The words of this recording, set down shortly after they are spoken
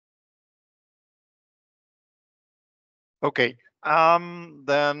Okay,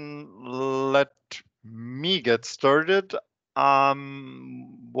 then let me get started.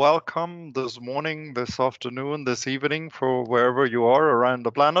 Welcome this morning, this afternoon, this evening for wherever you are around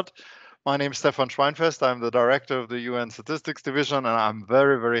the planet. My name is Stefan Schweinfest. I'm the director of the UN Statistics Division, and I'm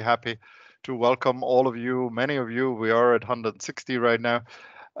very, very happy to welcome all of you, many of you. We are at 160 right now,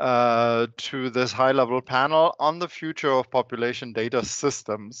 to this high-level panel on the future of population data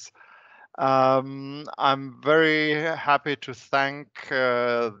systems. I'm very happy to thank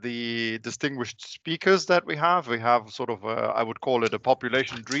the distinguished speakers that we have. We have sort of, I would call it a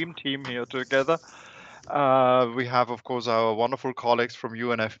population dream team here together. We have, of course, our wonderful colleagues from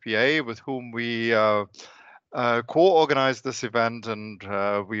UNFPA with whom we co-organize this event, and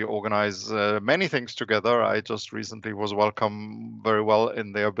we organize many things together. I just recently was welcome very well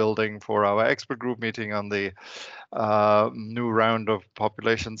in their building for our expert group meeting on the new round of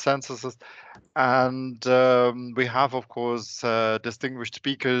population censuses. And we have, of course, distinguished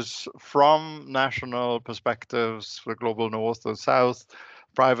speakers from national perspectives, the global north or south,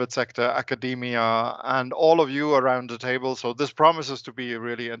 private sector, academia, and all of you around the table. So this promises to be a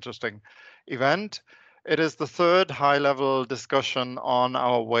really interesting event. It is the third high-level discussion on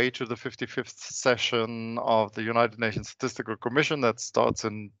our way to the 55th session of the United Nations Statistical Commission that starts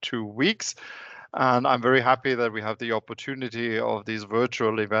in 2 weeks. And I'm very happy that we have the opportunity of these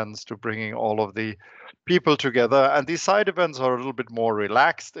virtual events to bringing all of the people together. And these side events are a little bit more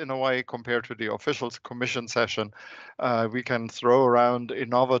relaxed in a way compared to the official commission session. We can throw around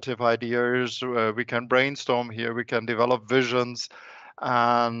innovative ideas, we can brainstorm here, we can develop visions,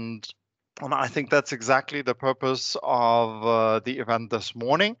 and I think that's exactly the purpose of the event this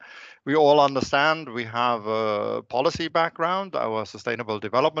morning. We all understand we have a policy background, our sustainable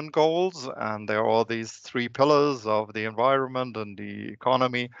development goals, and there are all these three pillars of the environment and the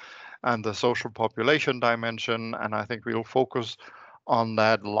economy and the social population dimension. And I think we'll focus on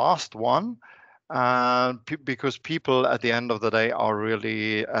that last one. Because people at the end of the day are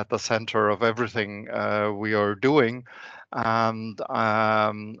really at the center of everything we are doing. And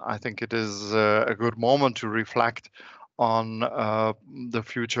I think it is a good moment to reflect on the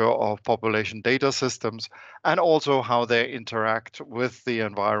future of population data systems and also how they interact with the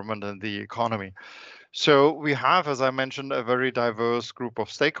environment and the economy. So we have, as I mentioned, a very diverse group of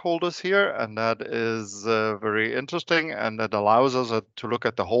stakeholders here, and that is very interesting, and that allows us to look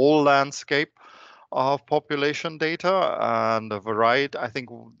at the whole landscape of population data and a variety. I think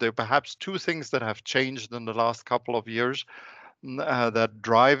there are perhaps two things that have changed in the last couple of years that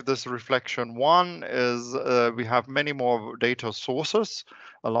drive this reflection. One is we have many more data sources,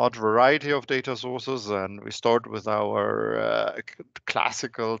 a large variety of data sources, and we start with our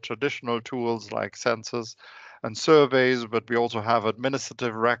classical traditional tools like census and surveys, but we also have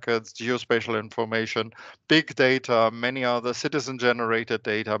administrative records, geospatial information, big data, many other citizen-generated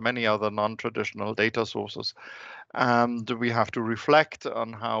data, many other non-traditional data sources. And we have to reflect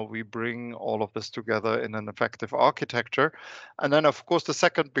on how we bring all of this together in an effective architecture. And then, of course, the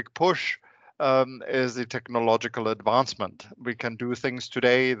second big push is the technological advancement. We can do things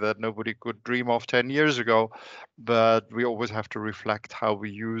today that nobody could dream of 10 years ago, but we always have to reflect how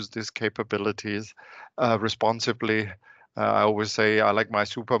we use these capabilities responsibly. I always say I like my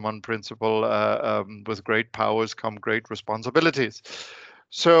Superman principle, with great powers come great responsibilities.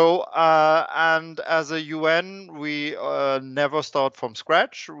 So, and as a UN, we never start from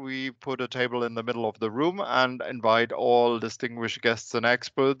scratch. We put a table in the middle of the room and invite all distinguished guests and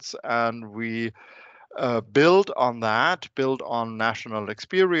experts, and we build on that, build on national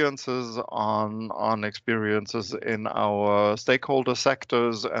experiences, on experiences in our stakeholder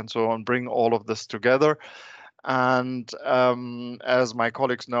sectors, and so on, bring all of this together. And as my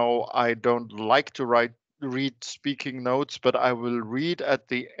colleagues know, I don't like to read speaking notes, but I will read at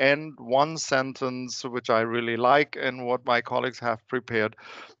the end one sentence which I really like and what my colleagues have prepared.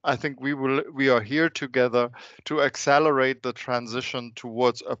 I think we are here together to accelerate the transition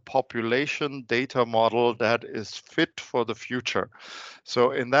towards a population data model that is fit for the future. So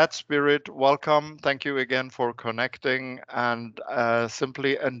in that spirit, welcome. Thank you again for connecting, and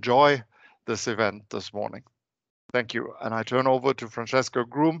simply enjoy this event this morning. Thank you. And I turn over to Francesca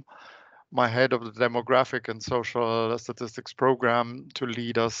Groom, my head of the Demographic and Social Statistics Program, to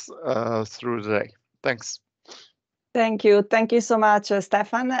lead us through the day. Thanks. Thank you. Thank you so much,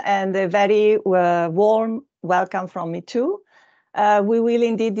 Stefan, and a very warm welcome from me too. We will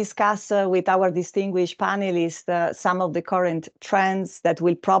indeed discuss with our distinguished panelists some of the current trends that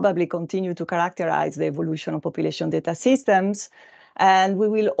will probably continue to characterize the evolution of population data systems. And we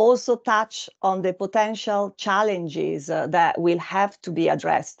will also touch on the potential challenges that will have to be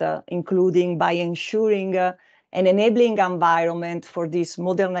addressed, including by ensuring an enabling environment for this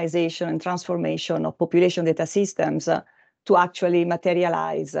modernization and transformation of population data systems to actually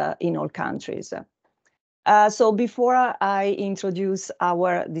materialize in all countries. So before I introduce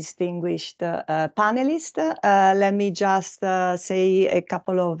our distinguished panelists, let me just say a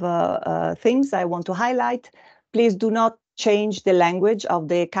couple of things I want to highlight. Please do not change the language of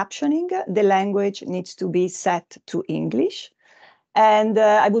the captioning. The language needs to be set to English. And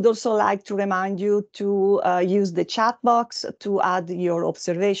I would also like to remind you to use the chat box to add your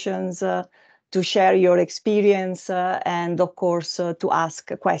observations, to share your experience, and of course, to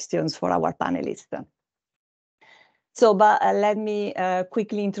ask questions for our panelists. So, but let me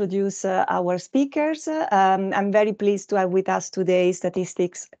quickly introduce our speakers. I'm very pleased to have with us today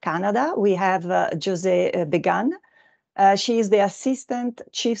Statistics Canada. We have José Began. She is the Assistant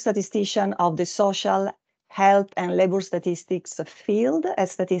Chief Statistician of the Social, Health and Labor Statistics field at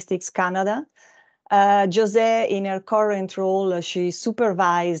Statistics Canada. José, in her current role, she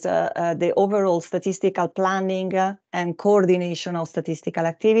supervised the overall statistical planning and coordination of statistical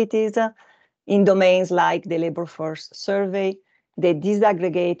activities in domains like the Labor Force Survey, the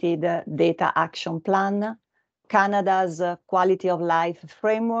Disaggregated Data Action Plan, Canada's Quality of Life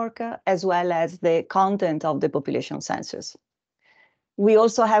Framework, as well as the content of the population census. We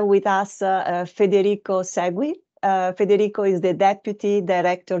also have with us Federico Segui. Federico is the Deputy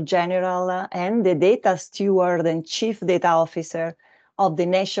Director General and the Data Steward and Chief Data Officer of the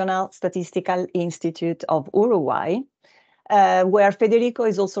National Statistical Institute of Uruguay, where Federico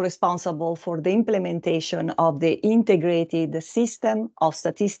is also responsible for the implementation of the integrated system of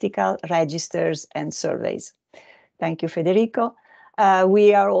statistical registers and surveys. Thank you, Federico.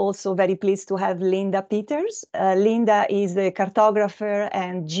 We are also very pleased to have Linda Peters. Linda is a cartographer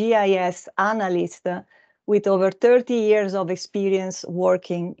and GIS analyst with over 30 years of experience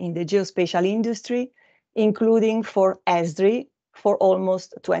working in the geospatial industry, including for ESRI for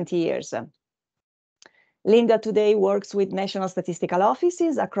almost 20 years. Linda today works with national statistical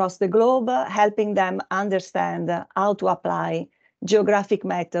offices across the globe, helping them understand how to apply geographic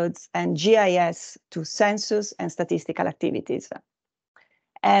methods and GIS to census and statistical activities.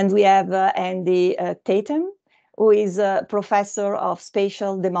 And we have Andy Tatum, who is a professor of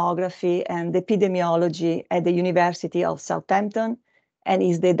spatial demography and epidemiology at the University of Southampton, and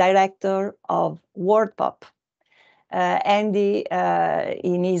is the director of WorldPop. Andy,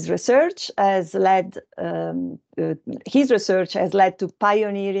 in his research, has led to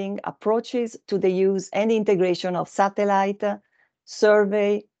pioneering approaches to the use and integration of satellite,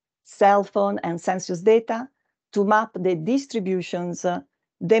 survey, cell phone, and census data to map the distributions,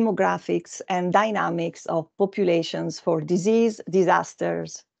 demographics, and dynamics of populations for disease,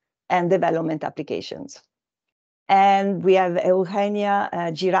 disasters, and development applications. And we have Eugenia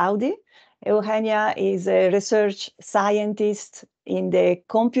Giraudy. Eugenia is a research scientist in the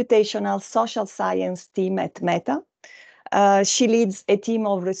computational social science team at Meta. She leads a team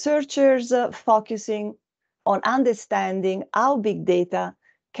of researchers focusing on understanding how big data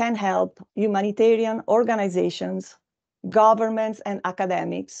can help humanitarian organizations, governments, and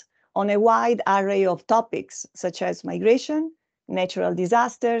academics on a wide array of topics such as migration, natural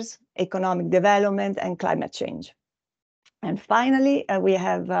disasters, economic development, and climate change. And finally, we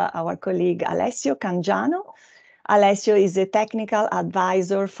have our colleague Alessio Cangiano. Alessio is a technical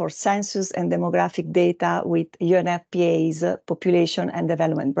advisor for census and demographic data with UNFPA's Population and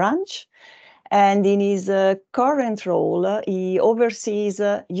Development Branch. And in his current role, he oversees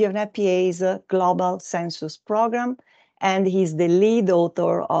UNFPA's Global Census Program, and he's the lead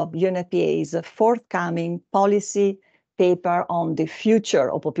author of UNFPA's forthcoming policy paper on the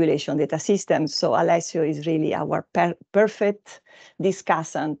future of population data systems. So Alessio is really our perfect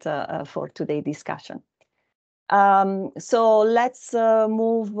discussant for today's discussion. So let's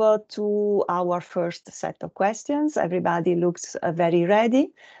move to our first set of questions. Everybody looks very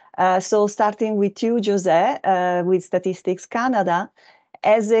ready. So starting with you, José, with Statistics Canada.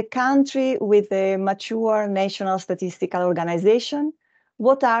 As a country with a mature national statistical organization,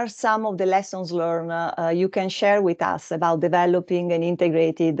 what are some of the lessons learned you can share with us about developing an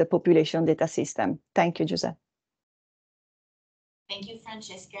integrated population data system? Thank you, José. Thank you,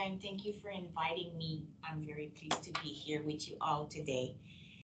 Francesca, and thank you for inviting me. I'm very pleased to be here with you all today.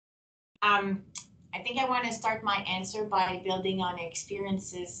 I think I want to start my answer by building on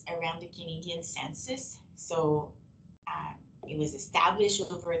experiences around the Canadian census. So it was established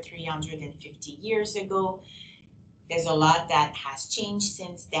over 350 years ago. There's a lot that has changed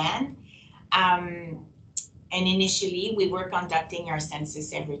since then. And initially, we were conducting our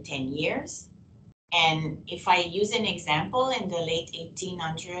census every 10 years. And if I use an example, in the late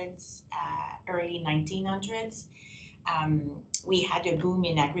 1800s, early 1900s, we had a boom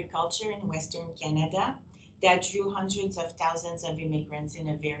in agriculture in Western Canada that drew hundreds of thousands of immigrants in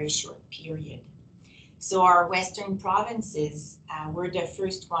a very short period. So our Western provinces were the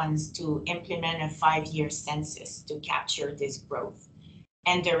first ones to implement a 5-year census to capture this growth.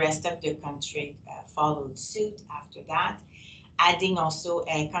 And the rest of the country followed suit after that, adding also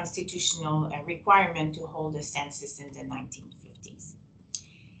a constitutional requirement to hold a census in the 1950s.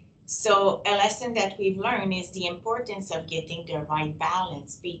 So a lesson that we've learned is the importance of getting the right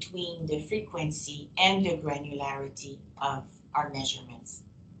balance between the frequency and the granularity of our measurements.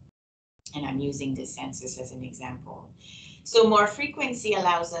 And I'm using the census as an example. So more frequency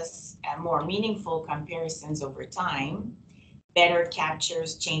allows us more meaningful comparisons over time, better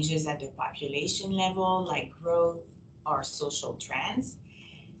captures changes at the population level like growth or social trends.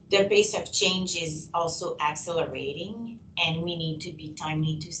 The pace of change is also accelerating, and we need to be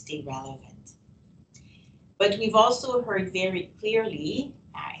timely to stay relevant. But we've also heard very clearly,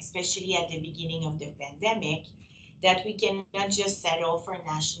 especially at the beginning of the pandemic, that we cannot just settle for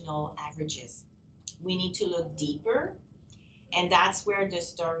national averages. We need to look deeper, and that's where the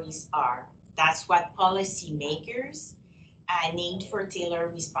stories are. That's what policymakers need for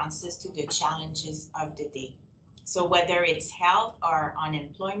tailored responses to the challenges of the day. So whether it's health or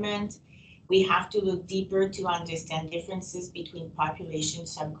unemployment, we have to look deeper to understand differences between population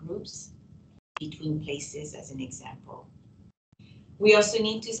subgroups, between places, as an example. We also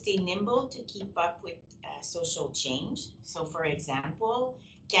need to stay nimble to keep up with social change. So for example,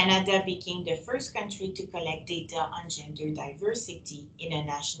 Canada became the first country to collect data on gender diversity in a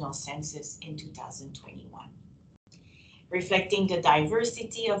national census in 2021. Reflecting the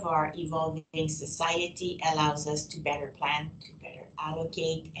diversity of our evolving society allows us to better plan, to better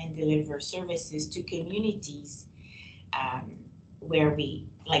allocate and deliver services to communities where we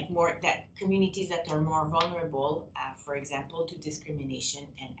communities that are more vulnerable, for example, to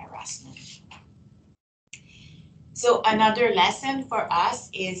discrimination and harassment. So another lesson for us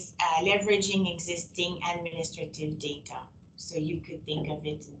is leveraging existing administrative data. So you could think of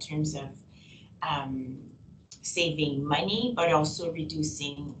it in terms of saving money, but also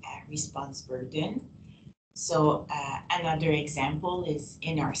reducing response burden. So another example is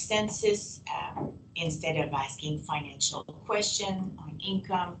in our census, instead of asking financial question on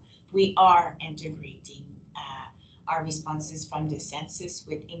income, we are integrating our responses from the census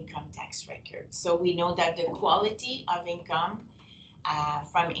with income tax records. So we know that the quality of income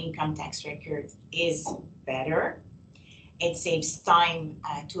from income tax records is better. It saves time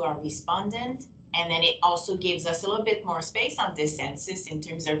to our respondent. And then it also gives us a little bit more space on this census in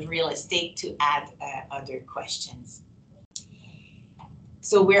terms of real estate to add other questions.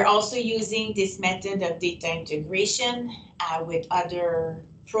 So we're also using this method of data integration with other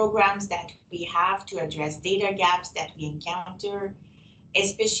programs that we have to address data gaps that we encounter,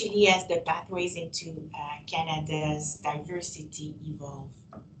 especially as the pathways into Canada's diversity evolve.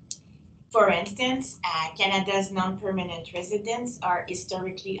 For instance, Canada's non-permanent residents are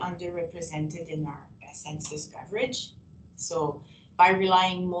historically underrepresented in our census coverage. So by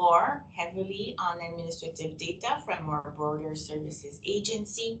relying more heavily on administrative data from our Border Services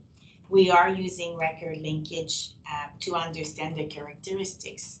Agency, we are using record linkage to understand the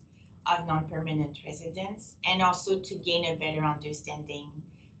characteristics of non-permanent residents and also to gain a better understanding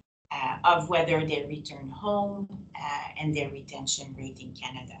of whether they return home and their retention rate in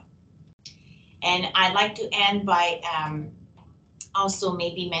Canada. And I'd like to end by also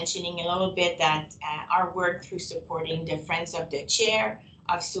maybe mentioning a little bit that our work through supporting the Friends of the Chair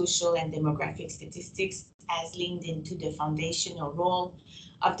of Social and Demographic Statistics has leaned into the foundational role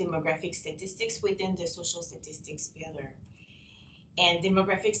of demographic statistics within the social statistics pillar. And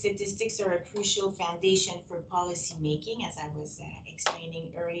demographic statistics are a crucial foundation for policy making, as I was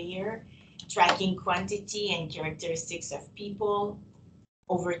explaining earlier, tracking quantity and characteristics of people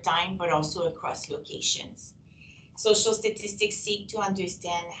over time, but also across locations. Social statistics seek to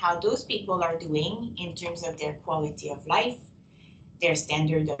understand how those people are doing in terms of their quality of life, their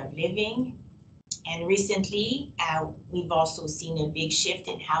standard of living. And recently, we've also seen a big shift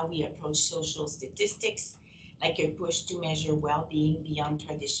in how we approach social statistics, like a push to measure well-being beyond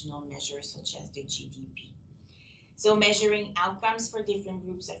traditional measures such as the GDP. So measuring outcomes for different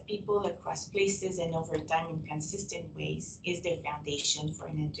groups of people across places and over time in consistent ways is the foundation for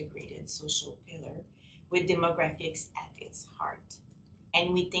an integrated social pillar with demographics at its heart.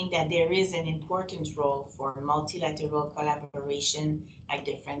 And we think that there is an important role for multilateral collaboration like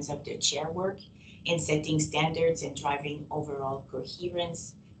the Friends of the Chair work in setting standards and driving overall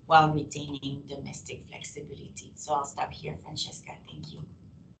coherence while retaining domestic flexibility. So I'll stop here, Francesca. Thank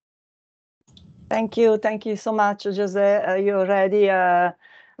you. Thank you so much, Jose. You already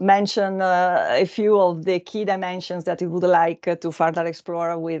mentioned a few of the key dimensions that we would like to further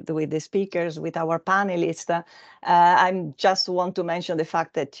explore with the speakers, with our panelists. I just want to mention the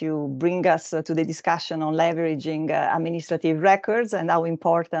fact that you bring us to the discussion on leveraging administrative records and how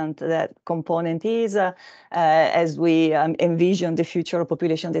important that component is as we envision the future of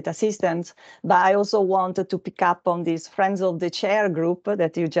population data systems. But I also wanted to pick up on this Friends of the Chair group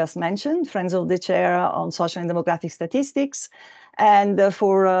that you just mentioned, Friends of the Chair on Social and Demographic Statistics. And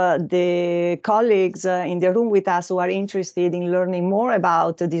for the colleagues in the room with us who are interested in learning more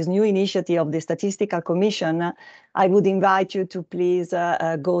about this new initiative of the Statistical Commission, I would invite you to please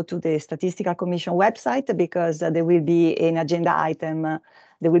go to the Statistical Commission website, because there will be an agenda item,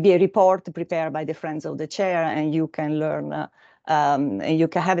 there will be a report prepared by the Friends of the Chair, and you can learn and you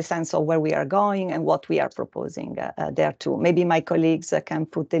can have a sense of where we are going and what we are proposing there too. Maybe my colleagues can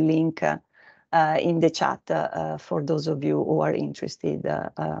put the link in the chat for those of you who are interested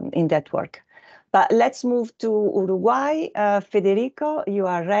in that work. But let's move to Uruguay. Federico, you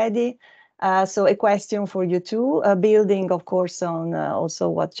are ready. So a question for you too, building, of course, on also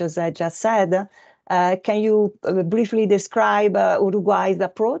what Jose just said. Can you briefly describe Uruguay's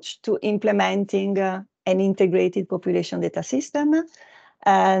approach to implementing an integrated population data system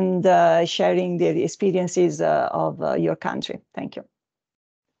and sharing the experiences of your country? Thank you.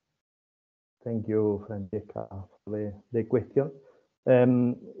 Thank you, Francesca, for the question.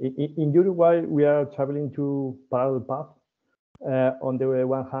 In Uruguay, we are traveling to parallel paths. On the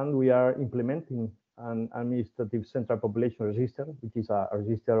one hand, we are implementing an administrative central population register, which is a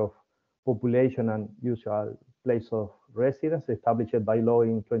register of population and usual place of residence established by law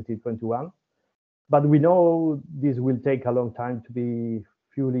in 2021. But we know this will take a long time to be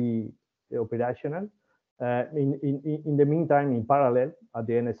fully operational. In the meantime, in parallel, at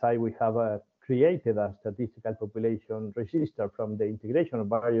the NSI, we have created a statistical population register from the integration of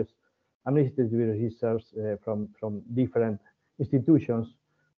various administrative registers from different institutions.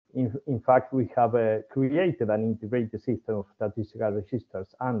 In fact, we have created an integrated system of statistical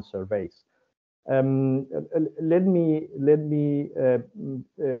registers and surveys. Let me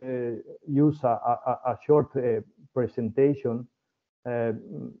use a short presentation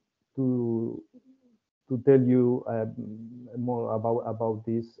to tell you more about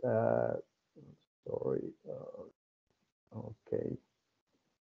this. Sorry. Okay.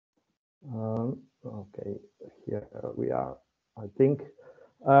 Okay. Here we are. I think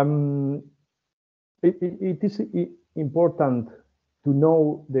it is important to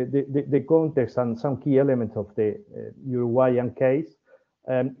know the context and some key elements of the Uruguayan case.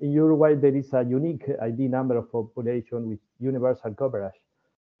 In Uruguay, there is a unique ID number of population with universal coverage.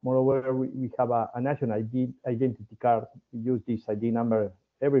 Moreover, we have a national identity card. We use this ID number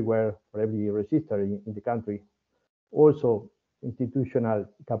everywhere for every register in the country. Also, institutional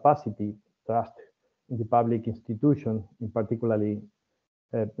capacity, trust in the public institution, in particularly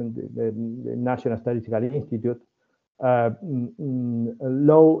the National Statistical Institute,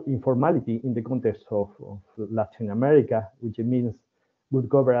 low informality in the context of Latin America, which means good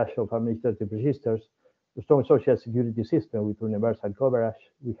coverage of administrative registers, a strong social security system with universal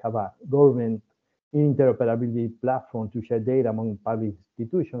coverage. We have a government interoperability platform to share data among public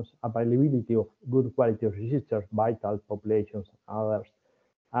institutions, availability of good quality of registers, vital populations, others,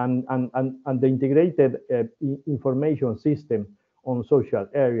 and the integrated information system on social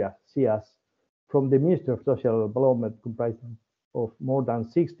areas, SIAS, from the Ministry of Social Development, comprised of more than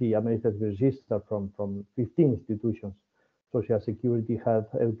 60 administrative registers from 15 institutions, social security,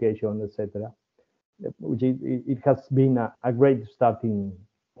 health, education, etc. Which it has been a great starting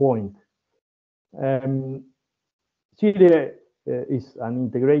point. CIDE is an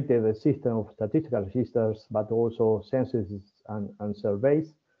integrated system of statistical registers, but also censuses and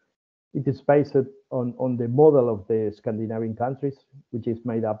surveys. It is based on the model of the Scandinavian countries, which is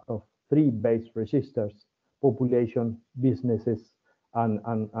made up of 3 base registers: population, businesses,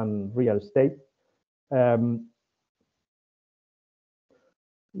 and real estate.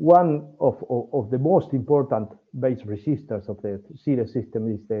 One of the most important base registers of the CIDE system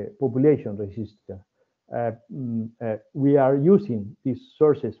is the population register. We are using these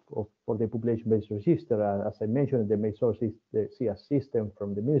sources for the population-based register. As I mentioned, the main source is the SIAS system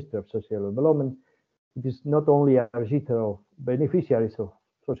from the Ministry of Social Development. It is not only a register of beneficiaries of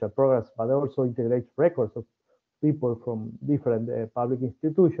social programs, but also integrates records of people from different public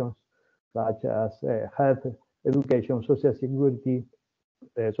institutions, such as health, education, social security,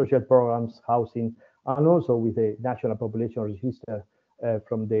 social programs, housing, and also with the National Population Register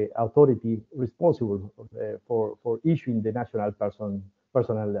from the authority responsible for issuing the national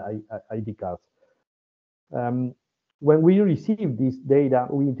personal ID cards. When we receive this data,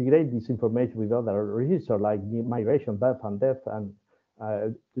 we integrate this information with other registers like migration, birth and death, and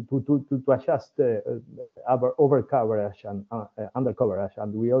to adjust our over coverage and under coverage.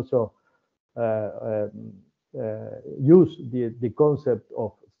 And we also use the concept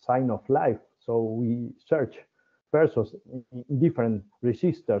of sign of life. So we search persons in different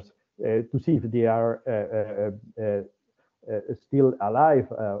registers to see if they are still alive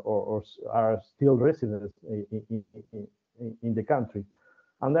or are still residents in the country.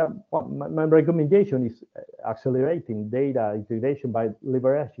 And my recommendation is accelerating data integration by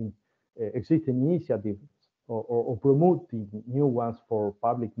leveraging existing initiatives or promoting new ones for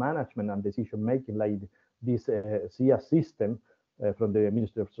public management and decision making, like this SIA system from the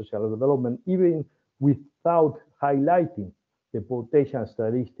Ministry of Social Development, even without highlighting the potential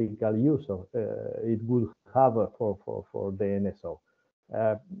statistical use of it would have for the NSO.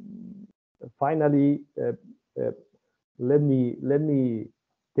 Finally, let me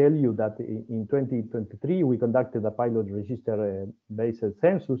tell you that in 2023 we conducted a pilot register-based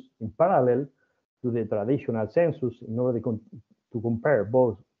census in parallel to the traditional census in order to compare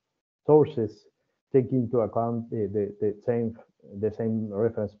both sources, taking into account the same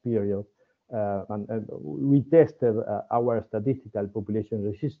reference period. And we tested our statistical population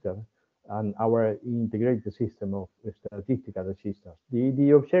register and our integrated system of statistical registers.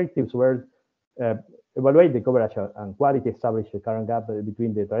 The objectives were evaluate the coverage and quality, establish the current gap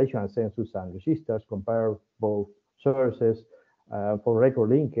between the traditional census and registers, compare both sources. For record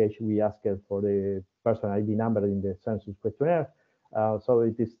linkage, we asked for the personal ID number in the census questionnaire. So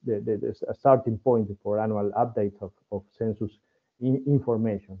it is a starting point for annual updates of census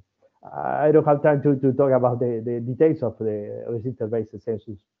information. I don't have time to talk about the details of the register-based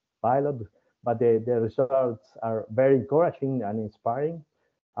census pilot, but the results are very encouraging and inspiring.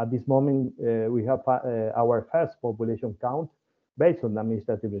 At this moment, we have our first population count based on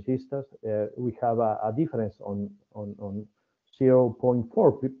administrative registers. We have a difference on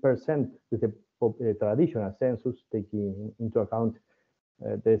 0.4% with the traditional census, taking into account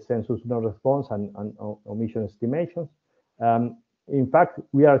the census non-response and omission estimations. In fact,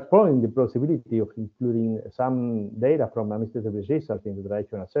 we are exploring the possibility of including some data from administrative registers in the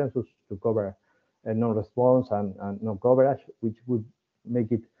traditional census to cover non-response and non-coverage, which would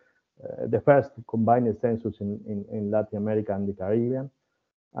make it the first combined census in Latin America and the Caribbean.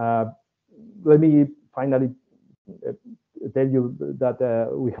 Let me finally tell you that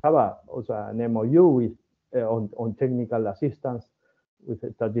we have also an MOU with on technical assistance with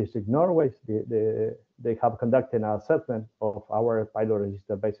Statistics Norway. They have conducted an assessment of our pilot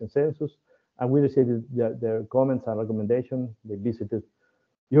register-based census, and we received their comments and recommendations. They visited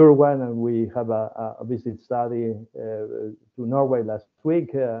Uruguay, and we have a visit study to Norway last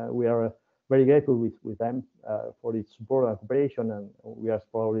week. We are very grateful with them for its support and cooperation, and we are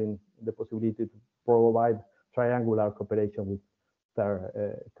exploring the possibility to provide triangular cooperation with third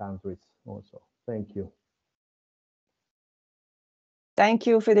countries also. Thank you. Thank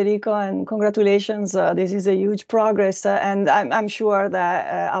you, Federico, and congratulations. This is a huge progress, and I'm sure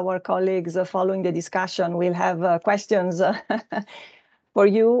that our colleagues following the discussion will have questions for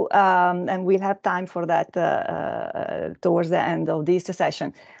you, and we'll have time for that towards the end of this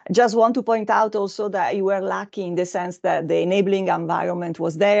session. Just want to point out also that you were lucky in the sense that the enabling environment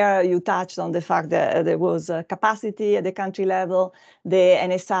was there. You touched on the fact that there was capacity at the country level. The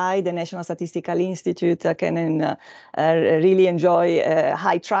NSI, the National Statistical Institute, can really enjoy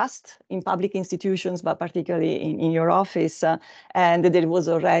high trust in public institutions, but particularly in your office. And there was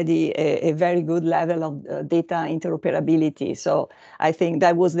already a very good level of data interoperability. So I think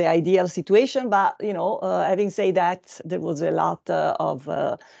that was the ideal situation. But, you know, having said that, there was a lot of,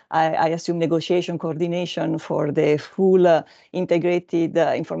 I assume, negotiation, coordination for the full integrated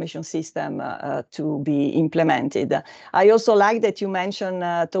information system to be implemented. I also like that you mentioned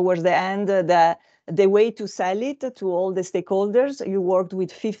towards the end that the way to sell it to all the stakeholders, you worked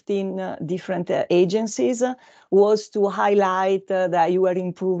with 15 different agencies, was to highlight that you were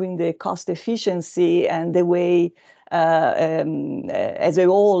improving the cost efficiency and the way as a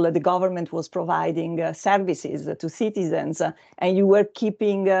whole, the government was providing services to citizens, and you were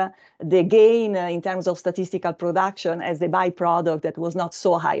keeping the gain in terms of statistical production as a byproduct that was not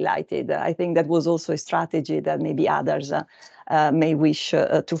so highlighted. I think that was also a strategy that maybe others may wish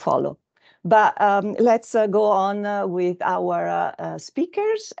to follow. But let's go on with our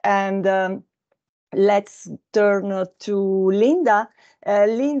speakers, and let's turn to Linda.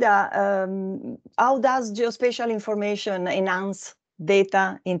 Linda, how does geospatial information enhance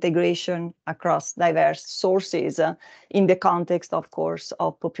data integration across diverse sources in the context, of course,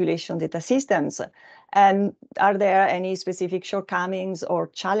 of population data systems? And are there any specific shortcomings or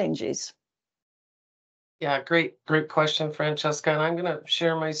challenges? Yeah, great question, Francesca. And I'm going to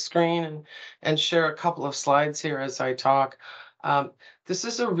share my screen and share a couple of slides here as I talk. This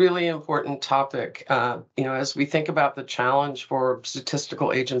is a really important topic. As we think about the challenge for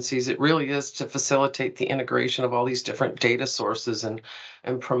statistical agencies, it really is to facilitate the integration of all these different data sources and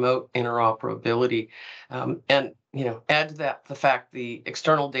promote interoperability. And add to that the fact the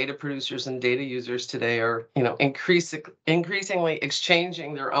external data producers and data users today are, increasingly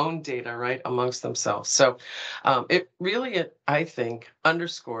exchanging their own data, right, amongst themselves. So it really, I think,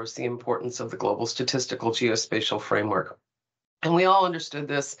 underscores the importance of the global statistical geospatial framework. And we all understood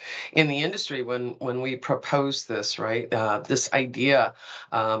this in the industry when we proposed this, right? This idea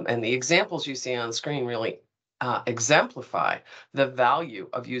and the examples you see on screen really exemplify the value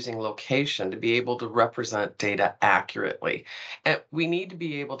of using location to be able to represent data accurately. And we need to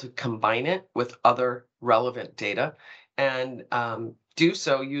be able to combine it with other relevant data and do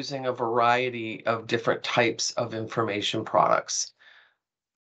so using a variety of different types of information products.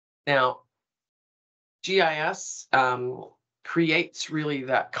 Now, GIS creates really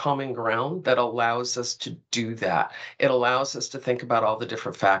that common ground that allows us to do that. It allows us to think about all the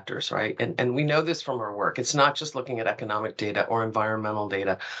different factors, right? And we know this from our work. It's not just looking at economic data or environmental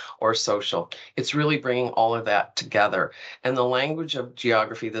data or social. It's really bringing all of that together. And the language of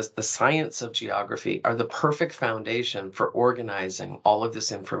geography, the science of geography, are the perfect foundation for organizing all of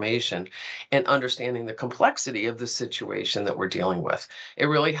this information and understanding the complexity of the situation that we're dealing with. It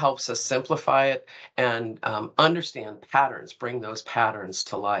really helps us simplify it and understand patterns, bring those patterns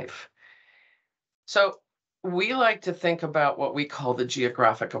to life. So we like to think about what we call the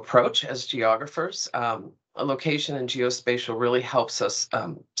geographic approach as geographers. A location and geospatial really helps us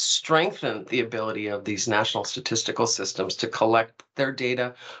strengthen the ability of these national statistical systems to collect their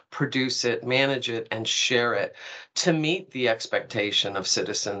data, produce it, manage it, and share it to meet the expectation of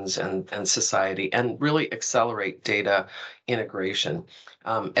citizens and society and really accelerate data integration.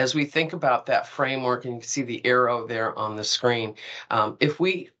 As we think about that framework, and you can see the arrow there on the screen, if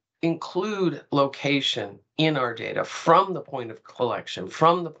we include location in our data from the point of collection,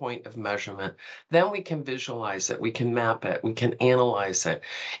 from the point of measurement, then we can visualize it, we can map it, we can analyze it,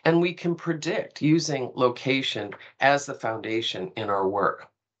 and we can predict using location as the foundation in our work.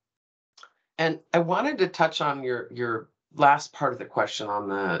 And I wanted to touch on your last part of the question on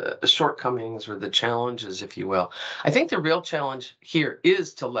the shortcomings or the challenges, if you will. I think the real challenge here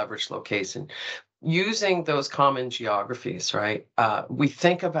is to leverage location. Using those common geographies, right? We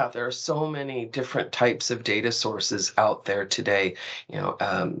think about there are so many different types of data sources out there today.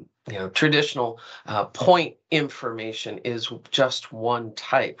 Traditional point information is just one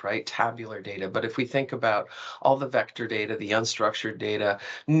type, right? Tabular data. But if we think about all the vector data, the unstructured data,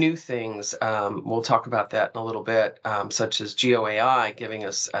 new things, we'll talk about that in a little bit, such as GeoAI giving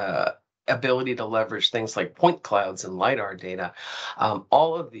us ability to leverage things like point clouds and LiDAR data.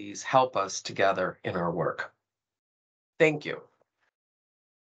 All of these help us together in our work. Thank you.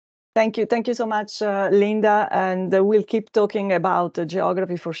 Thank you. Thank you so much, Linda. And we'll keep talking about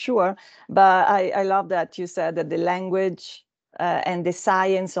geography for sure. But I love that you said that the language and the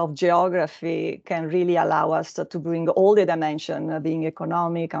science of geography can really allow us to bring all the dimensions, being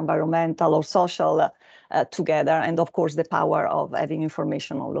economic, environmental, or social, together, and of course the power of having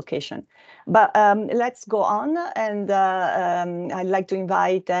information on location. But let's go on, and I'd like to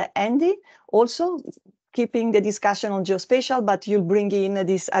invite Andy, also keeping the discussion on geospatial, but you'll bring in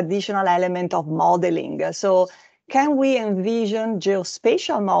this additional element of modeling. So can we envision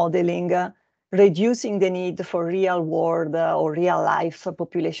geospatial modeling reducing the need for real world or real life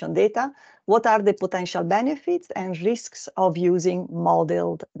population data? What are the potential benefits and risks of using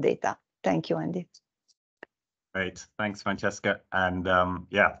modeled data? Thank you, Andy. Great, thanks, Francesca. And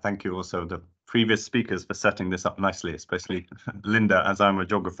yeah, thank you also the previous speakers for setting this up nicely, especially Linda, as I'm a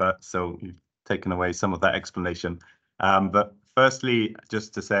geographer, so you've taken away some of that explanation. But firstly,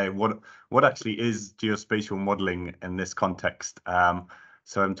 just to say what actually is geospatial modeling in this context.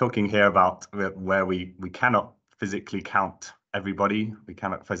 So I'm talking here about where we cannot physically count everybody, we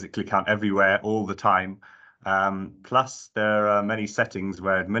cannot physically count everywhere all the time. Plus, there are many settings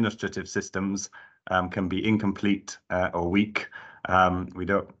where administrative systems can be incomplete or weak. We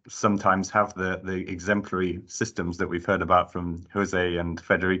don't sometimes have the exemplary systems that we've heard about from Jose and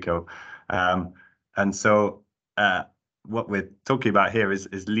Federico. And so what we're talking about here is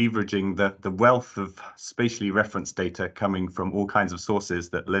leveraging the wealth of spatially referenced data coming from all kinds of sources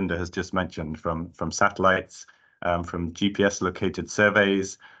that Linda has just mentioned, from satellites, from GPS located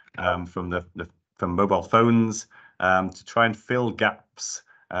surveys, from mobile phones, to try and fill gaps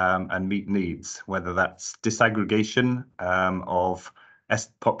and meet needs, whether that's disaggregation of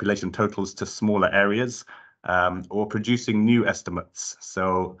population totals to smaller areas, or producing new estimates.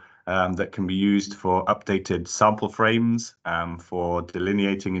 So that can be used for updated sample frames, for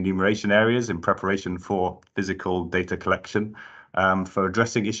delineating enumeration areas in preparation for physical data collection, for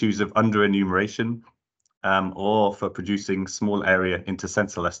addressing issues of under-enumeration, or for producing small area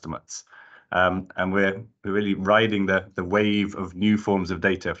intersensal estimates. And we're really riding the wave of new forms of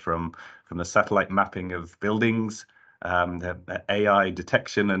data from the satellite mapping of buildings, the AI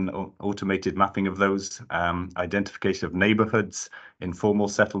detection and automated mapping of those, identification of neighborhoods, informal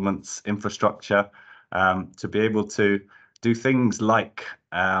settlements, infrastructure, to be able to do things like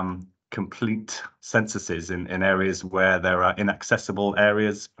complete censuses in areas where there are inaccessible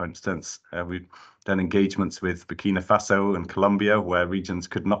areas. For instance, we've done engagements with Burkina Faso and Colombia where regions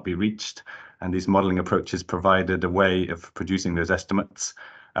could not be reached, and these modeling approaches provided a way of producing those estimates.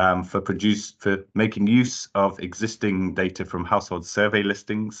 For making use of existing data from household survey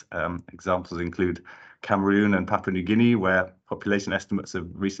listings. Examples include Cameroon and Papua New Guinea, where population estimates have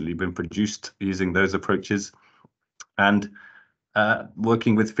recently been produced using those approaches, and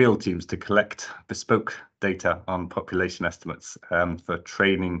working with field teams to collect bespoke data on population estimates for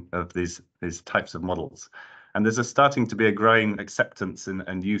training of these types of models. And there's starting to be a growing acceptance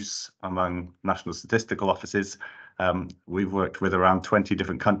and use among national statistical offices. We've worked with around 20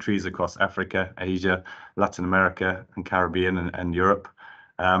 different countries across Africa, Asia, Latin America, and Caribbean and Europe.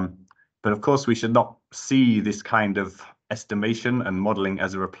 But of course, we should not see this kind of estimation and modeling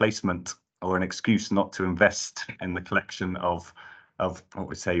as a replacement or an excuse not to invest in the collection of what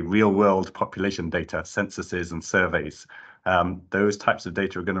we say real world population data, censuses and surveys. Those types of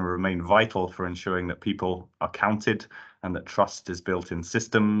data are going to remain vital for ensuring that people are counted and that trust is built in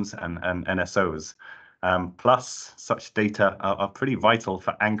systems and NSOs. Plus, such data are pretty vital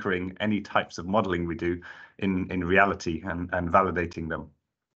for anchoring any types of modeling we do in reality and validating them.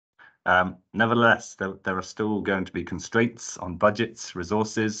 Nevertheless, there are still going to be constraints on budgets,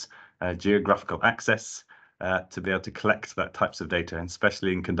 resources, geographical access to be able to collect that types of data, and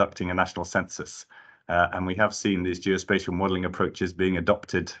especially in conducting a national census. And we have seen these geospatial modeling approaches being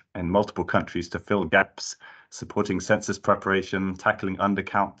adopted in multiple countries to fill gaps, supporting census preparation, tackling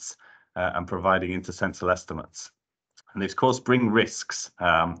undercounts, and providing intersensal estimates. And these, of course, bring risks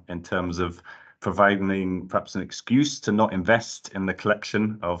in terms of providing perhaps an excuse to not invest in the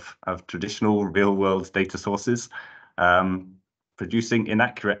collection of traditional real-world data sources, producing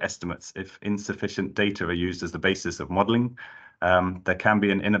inaccurate estimates if insufficient data are used as the basis of modeling. There can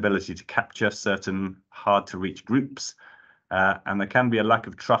be an inability to capture certain hard-to-reach groups, and there can be a lack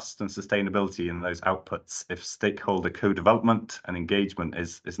of trust and sustainability in those outputs if stakeholder co-development and engagement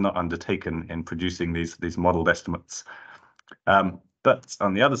is not undertaken in producing these modeled estimates. But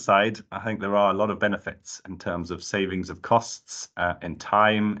on the other side, I think there are a lot of benefits in terms of savings of costs in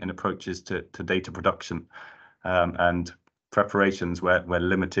time, in approaches to data production, and preparations where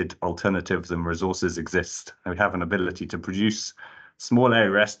limited alternatives and resources exist. We have an ability to produce small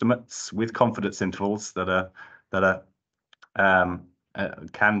area estimates with confidence intervals that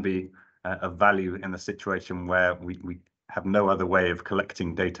can be of value in a situation where we have no other way of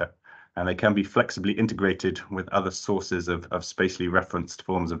collecting data, and they can be flexibly integrated with other sources of spatially referenced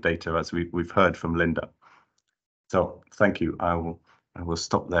forms of data, as we've heard from Linda. So thank you. I will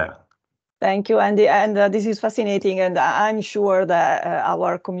stop there. Thank you, Andy. And this is fascinating. And I'm sure that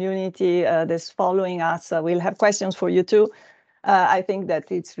our community that's following us will have questions for you too. I think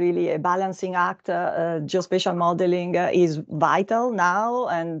that it's really a balancing act. Geospatial modeling is vital now,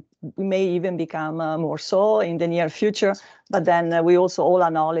 and may even become more so in the near future. But then we also all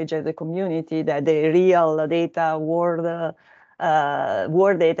acknowledge as a community that the real data, world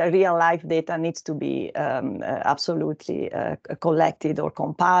data, real life data needs to be absolutely collected or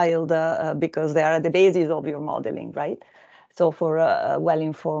compiled because they are at the basis of your modeling, right? So for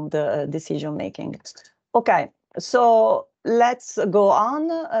well-informed decision making. Okay, so let's go on.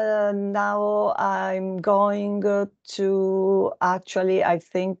 Now I'm going to actually, I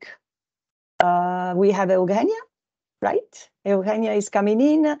think we have Eugenia, right? Eugenia is coming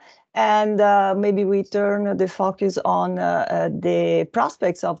in, and maybe we turn the focus on the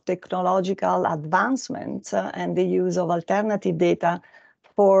prospects of technological advancement and the use of alternative data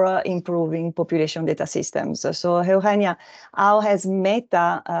for improving population data systems. So Eugenia, how has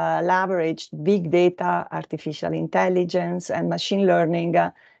Meta leveraged big data, artificial intelligence, and machine learning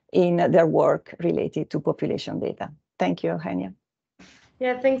in their work related to population data? Thank you, Eugenia.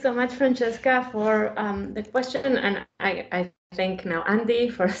 Yeah, thanks so much, Francesca, for the question. And I thank now Andy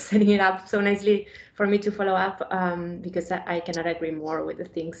for setting it up so nicely for me to follow up, because I cannot agree more with the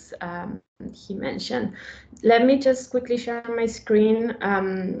things he mentioned. Let me just quickly share my screen.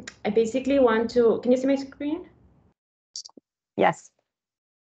 I basically want to, can you see my screen? Yes.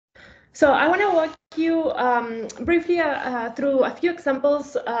 So I want to walk you briefly through a few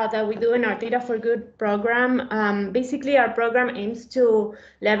examples that we do in our Data for Good program. Basically, our program aims to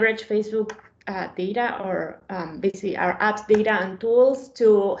leverage Facebook data, or basically our apps data and tools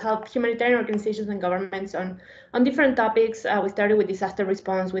to help humanitarian organizations and governments on different topics. We started with disaster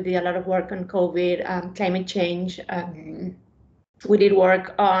response. We did a lot of work on COVID, climate change. We did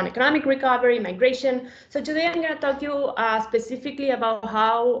work on economic recovery, migration. So today I'm going to talk to you specifically about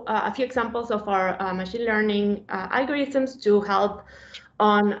how a few examples of our machine learning algorithms to help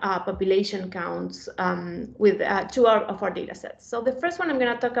on population counts with two of our data sets. So the first one I'm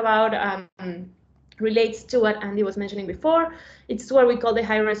going to talk about relates to what Andy was mentioning before. It's what we call the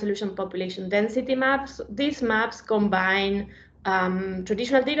high resolution population density maps. These maps combine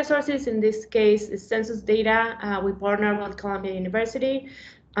traditional data sources. In this case, is census data. We partner with Columbia University,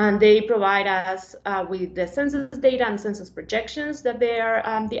 and they provide us with the census data and census projections that they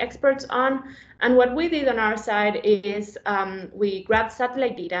are the experts on. And what we did on our side is we grabbed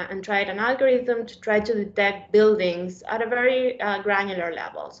satellite data and tried an algorithm to try to detect buildings at a very granular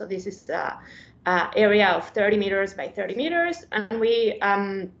level. So this is the area of 30 meters by 30 meters, and we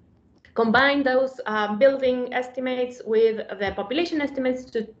combine those building estimates with the population estimates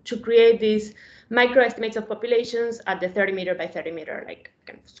to create these micro estimates of populations at the 30 meter by 30 meter like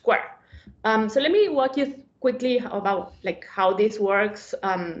kind of square. So let me walk you quickly about like how this works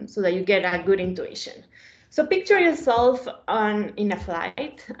so that you get a good intuition. So picture yourself in a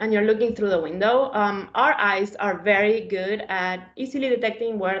flight and you're looking through the window. Our eyes are very good at easily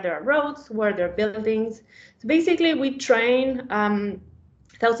detecting where there are roads, where there are buildings. So basically we train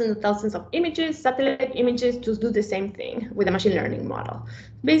thousands and thousands of images, satellite images, to do the same thing with a machine learning model.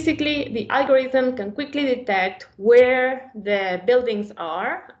 Basically, the algorithm can quickly detect where the buildings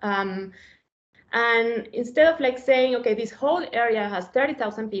are. And instead of like saying, okay, this whole area has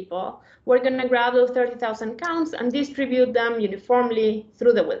 30,000 people, we're going to grab those 30,000 counts and distribute them uniformly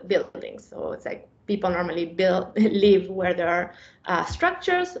through the buildings. So it's like people normally live where there are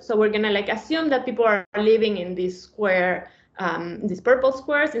structures. So we're going to like assume that people are living in this square, these purple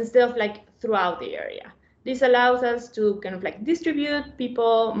squares, instead of like throughout the area. This allows us to kind of like distribute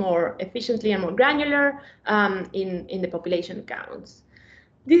people more efficiently and more granular in the population counts.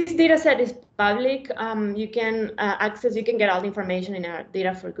 This data set is public. You can you can get all the information in our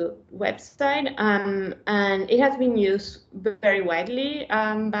Data for Good website, and it has been used very widely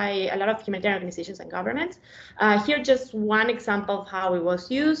by a lot of humanitarian organizations and governments. Here, just one example of how it was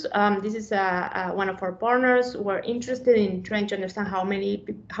used. This is one of our partners who were interested in trying to understand how many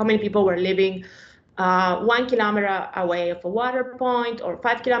people were living 1 kilometer away of a water point, or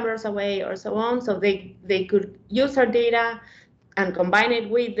 5 kilometers away, or so on. So they could use our data and combine it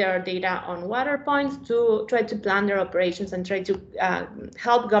with their data on water points to try to plan their operations and try to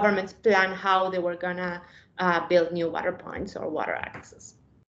help governments plan how they were gonna build new water points or water access.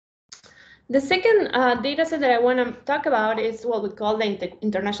 The second data set that I want to talk about is what we call the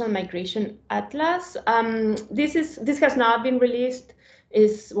International Migration Atlas. This has not been released.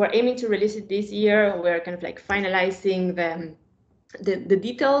 We're aiming to release it this year. We're kind of like finalizing the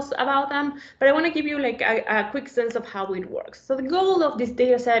details about them, but I want to give you like a quick sense of how it works. So the goal of this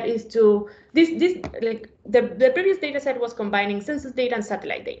data set is to the previous data set was combining census data and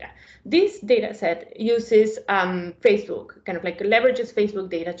satellite data. This data set uses Facebook, kind of like leverages Facebook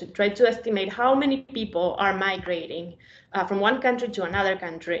data to try to estimate how many people are migrating from one country to another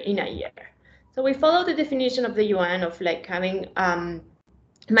country in a year. So we follow the definition of the UN of like having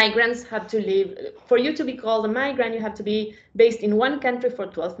migrants have to live, for you to be called a migrant, you have to be based in one country for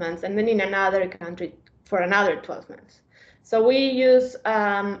 12 months and then in another country for another 12 months. So we use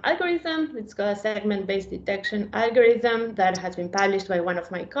algorithm, it's called a segment-based detection algorithm that has been published by one of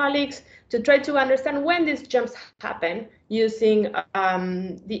my colleagues to try to understand when these jumps happen using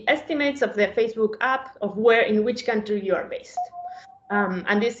the estimates of the Facebook app of in which country you are based.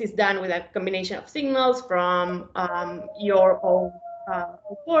 And this is done with a combination of signals from your own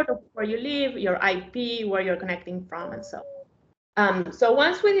port of where you live, your IP, where you're connecting from, and so on. So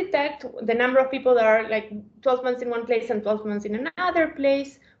once we detect the number of people that are like 12 months in one place and 12 months in another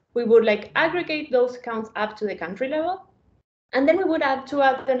place, we would like aggregate those counts up to the country level. And then we would add two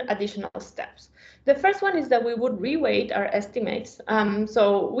other additional steps. The first one is that we would reweight our estimates.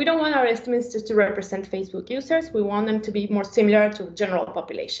 So we don't want our estimates just to represent Facebook users. We want them to be more similar to general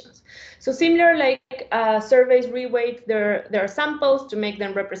populations. So similar like surveys reweight their samples to make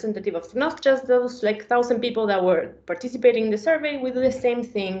them representative of not just those like 1,000 people that were participating in the survey. We do the same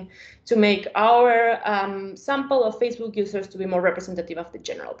thing to make our sample of Facebook users to be more representative of the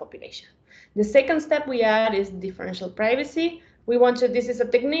general population. The second step we add is differential privacy. We want to, this is a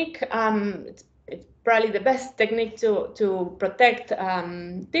technique, it's probably the best technique to protect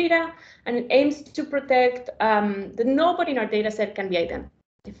data, and it aims to protect that nobody in our data set can be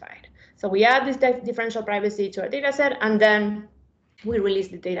identified. So we add this differential privacy to our data set, and then we release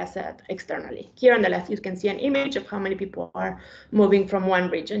the data set externally. Here on the left, you can see an image of how many people are moving from one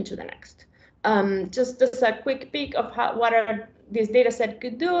region to the next. Just as a quick peek of what this data set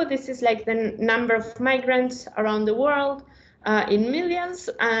could do, this is like the number of migrants around the world in millions,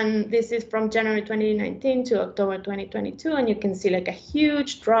 and this is from January 2019 to October 2022, and you can see like a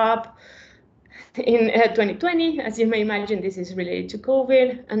huge drop in 2020. As you may imagine, this is related to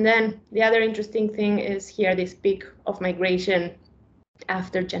COVID. And then the other interesting thing is here, this peak of migration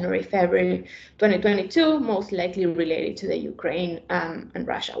after January, February 2022, most likely related to the Ukraine and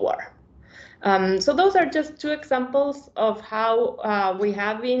Russia war. So those are just two examples of how we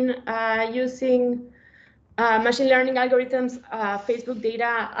have been using machine learning algorithms, Facebook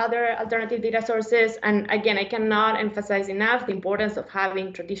data, other alternative data sources. And again, I cannot emphasize enough the importance of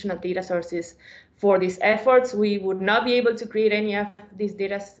having traditional data sources for these efforts. We would not be able to create any of these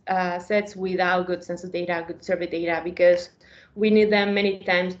data sets without good census data, good survey data, because we need them many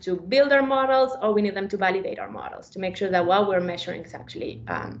times to build our models, or we need them to validate our models to make sure that what we're measuring is actually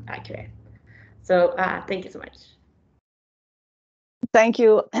accurate. So thank you so much. Thank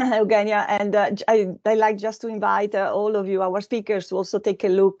you, Eugenia. And I'd like just to invite all of you, our speakers, to also take a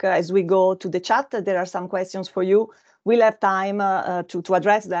look as we go to the chat. There are some questions for you. We'll have time to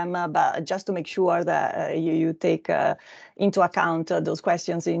address them, but just to make sure that you take into account those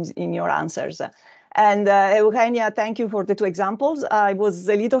questions in your answers. And Eugenia, thank you for the two examples. I was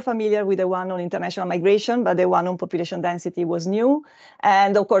a little familiar with the one on international migration, but the one on population density was new.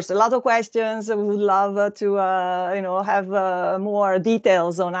 And of course, a lot of questions. We would love to have more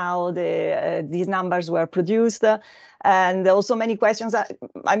details on how these numbers were produced. And also many questions.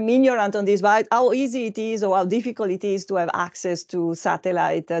 I'm ignorant on this, but how easy it is or how difficult it is to have access to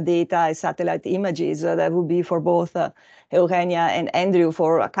satellite data, satellite images. That would be for both Eugenia and Andrew,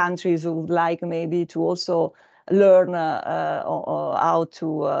 for countries who would like maybe to also learn how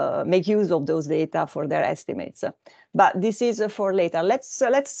to make use of those data for their estimates. But this is for later. Let's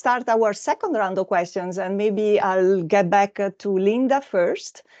start our second round of questions, and maybe I'll get back to Linda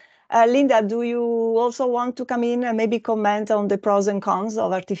first. Linda, do you also want to come in and maybe comment on the pros and cons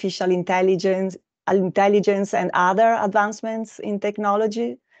of artificial intelligence and other advancements in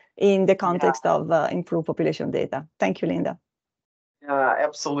technology in the context of improved population data? Thank you, Linda. Yeah,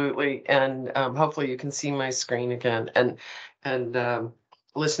 absolutely. And hopefully you can see my screen again. And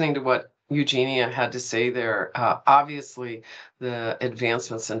listening to what Eugenia had to say there, obviously the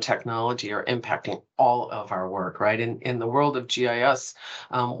advancements in technology are impacting all of our work, right? In the world of GIS,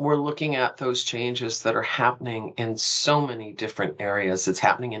 we're looking at those changes that are happening in so many different areas. It's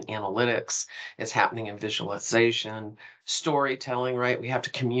happening in analytics, it's happening in visualization, storytelling, right? We have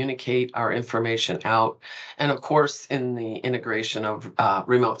to communicate our information out. And of course, in the integration of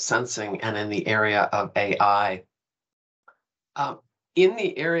remote sensing and in the area of AI. In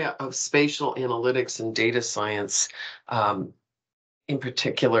the area of spatial analytics and data science, in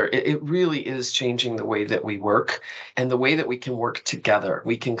particular, it really is changing the way that we work and the way that we can work together.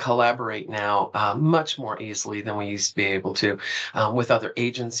 We can collaborate now much more easily than we used to be able to with other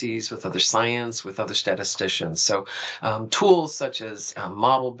agencies, with other science, with other statisticians. So tools such as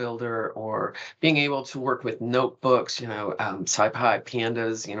Model Builder, or being able to work with notebooks, SciPy,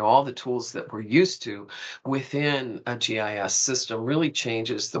 Pandas, all the tools that we're used to within a GIS system really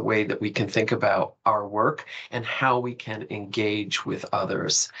changes the way that we can think about our work and how we can engage with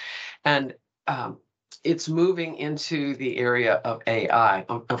others. And it's moving into the area of AI.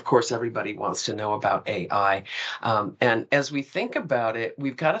 Of course, everybody wants to know about AI. And as we think about it,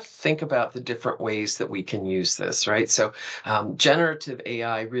 we've got to think about the different ways that we can use this, right? So generative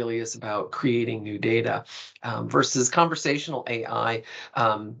AI really is about creating new data versus conversational AI,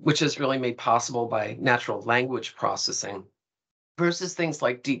 which is really made possible by natural language processing. versus things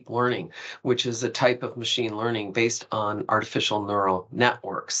like deep learning, which is a type of machine learning based on artificial neural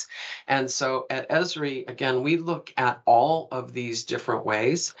networks. And so at Esri, again, we look at all of these different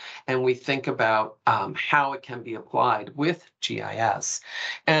ways, and we think about how it can be applied with GIS.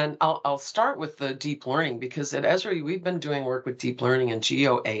 And I'll start with the deep learning, because at Esri, we've been doing work with deep learning and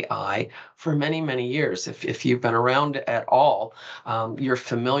GeoAI for many, many years. If you've been around at all, you're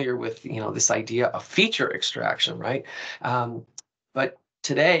familiar with this idea of feature extraction, right? But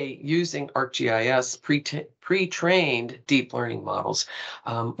today, using ArcGIS pre-trained deep learning models,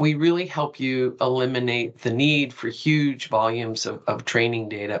 we really help you eliminate the need for huge volumes of training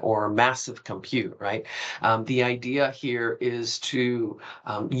data or massive compute, right? The idea here is to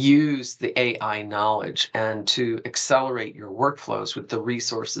use the AI knowledge and to accelerate your workflows with the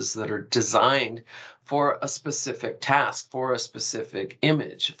resources that are designed for a specific task, for a specific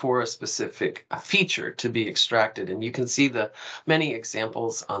image, for a specific feature to be extracted. And you can see the many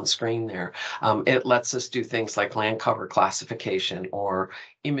examples on screen there. It lets us do things like land cover classification or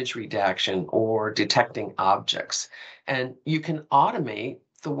image redaction or detecting objects. And you can automate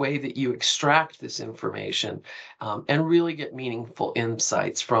the way that you extract this information and really get meaningful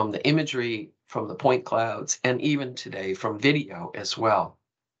insights from the imagery, from the point clouds, and even today from video as well.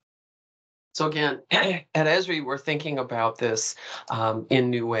 So again, at Esri, we're thinking about this in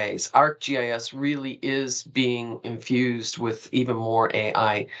new ways. ArcGIS really is being infused with even more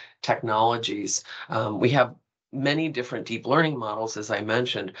AI technologies. We have many different deep learning models, as I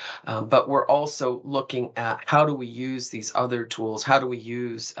mentioned, but we're also looking at how do we use these other tools? How do we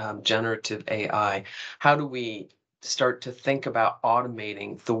use generative AI? How do we start to think about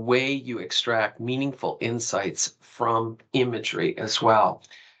automating the way you extract meaningful insights from imagery as well?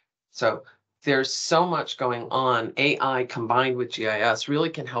 So there's so much going on. AI combined with GIS really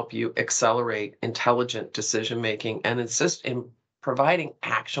can help you accelerate intelligent decision-making and assist in providing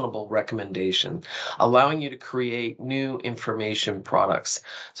actionable recommendation, allowing you to create new information products.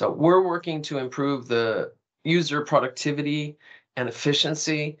 So we're working to improve the user productivity and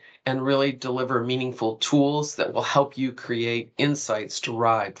efficiency and really deliver meaningful tools that will help you create insights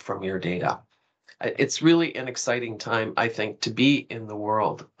derived from your data. It's really an exciting time, I think, to be in the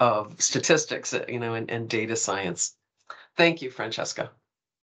world of statistics, and data science. Thank you, Francesca.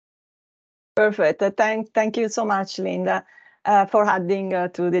 Perfect. Thank you so much, Linda, for adding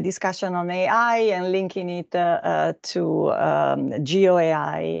to the discussion on AI and linking it to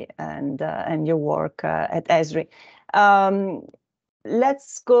GeoAI and your work at Esri.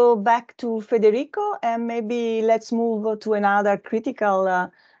 Let's go back to Federico, and maybe let's move to another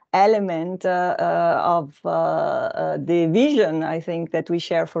critical element of the vision, I think, that we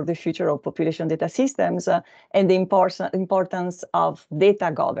share for the future of population data systems and the importance of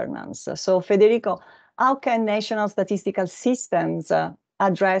data governance. So Federico, how can national statistical systems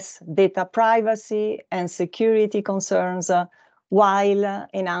address data privacy and security concerns while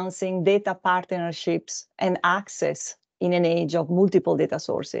enhancing data partnerships and access in an age of multiple data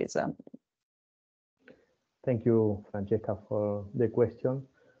sources? Thank you, Francesca, for the question.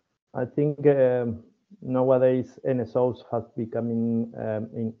 I think nowadays NSOs has becoming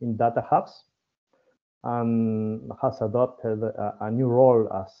in data hubs and has adopted a new role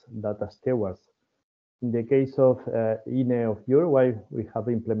as data stewards. In the case of INE of Uruguay, we have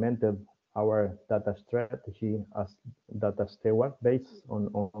implemented our data strategy as data steward based on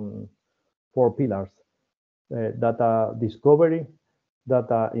 4 pillars: data discovery,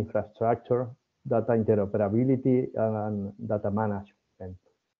 data infrastructure, data interoperability, and data management.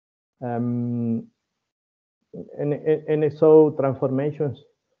 NSO transformations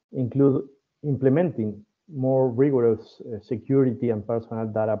include implementing more rigorous security and personal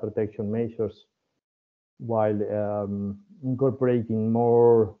data protection measures while incorporating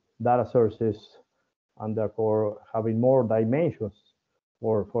more data sources and therefore having more dimensions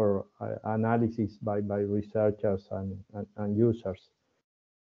for analysis by researchers and users.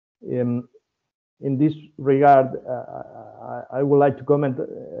 In this regard, I would like to comment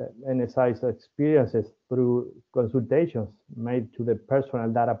NSI's experiences through consultations made to the Personal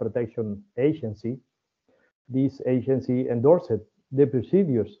Data Protection Agency. This agency endorsed the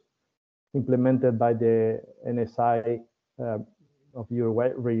procedures implemented by the NSI of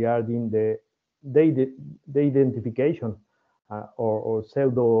Uruguay regarding the identification or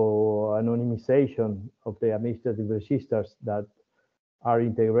pseudo-anonymization of the administrative registers that are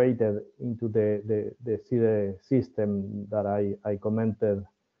integrated into the CIDE system that I commented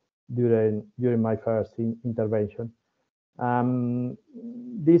during my first intervention.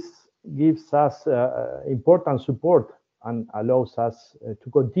 This gives us important support and allows us to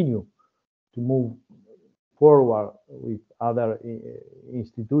continue to move forward with other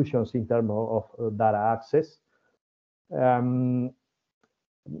institutions in terms of data access.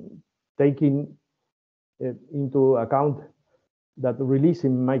 Taking into account that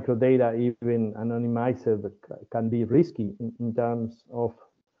releasing microdata, even anonymized, can be risky in terms of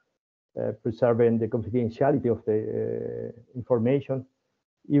preserving the confidentiality of the information,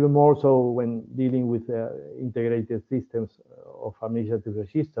 even more so when dealing with integrated systems of administrative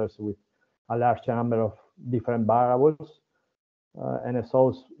registers with a large number of different variables.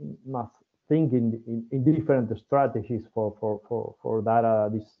 NSOs must think in different strategies for data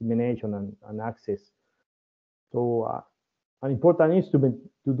dissemination and access. So an important instrument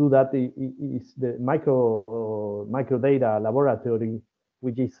to do that is the microdata laboratory,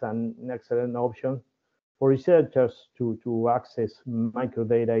 which is an excellent option for researchers to access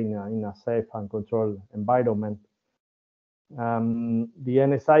microdata in a safe and controlled environment. The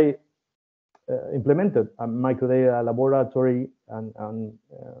NSI implemented a microdata laboratory, and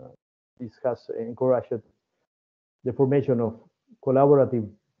this has encouraged the formation of collaborative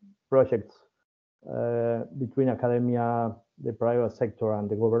projects between academia, the private sector, and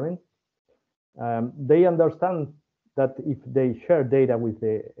the government. They understand that if they share data with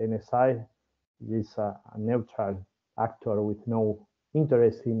the NSI, it is a neutral actor with no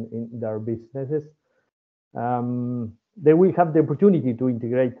interest in their businesses. They will have the opportunity to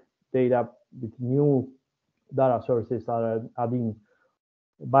integrate data with new data sources that are adding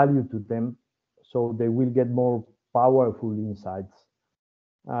value to them, so they will get more powerful insights.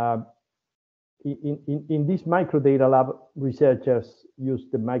 In this microdata lab, researchers use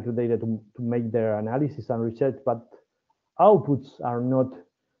the microdata to make their analysis and research, but outputs are not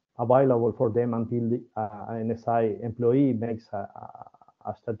available for them until the NSI employee makes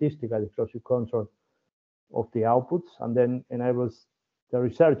a statistical disclosure control of the outputs, and then enables the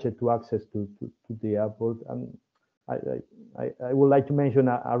researcher to access to the output. And I would like to mention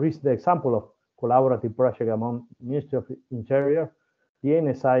a recent example of collaborative project among Ministry of Interior, the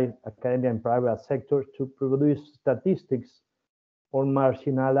NSI, academia, and private sector to produce statistics on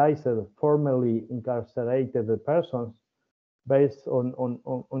marginalized, formerly incarcerated persons based on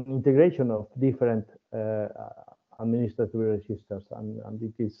integration of different administrative registers. And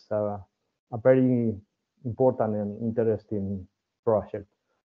it is a very important and interesting project.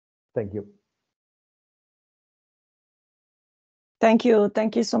 Thank you. Thank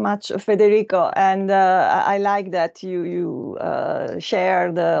you so much, Federico. And I like that you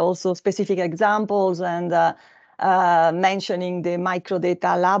shared also specific examples and mentioning the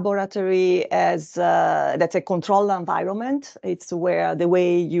microdata laboratory as that's a controlled environment. It's where the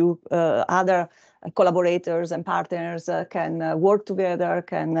way you other collaborators and partners can work together,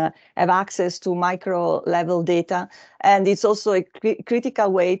 can have access to micro level data. And it's also a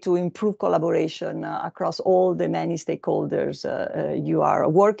critical way to improve collaboration across all the many stakeholders you are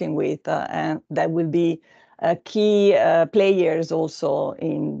working with, and that will be key players also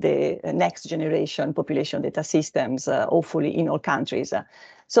in the next generation population data systems, hopefully in all countries.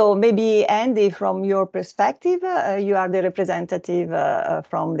 So maybe, Andy, from your perspective, you are the representative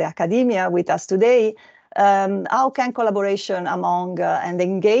from the academia with us today. How can collaboration among and the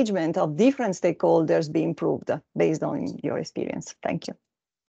engagement of different stakeholders be improved based on your experience? Thank you.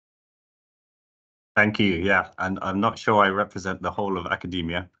 Thank you. Yeah, and I'm not sure I represent the whole of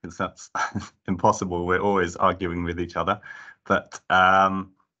academia, because that's impossible. We're always arguing with each other. But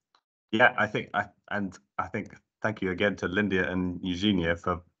yeah, I think thank you again to Linda and Eugenia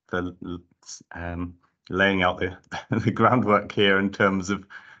for laying out the groundwork here in terms of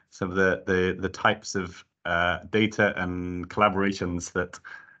some of the types of data and collaborations that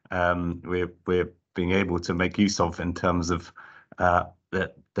we're being able to make use of in terms of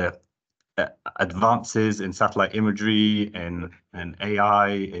the advances in satellite imagery, in AI,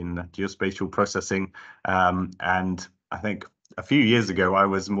 in geospatial processing. And I think a few years ago, I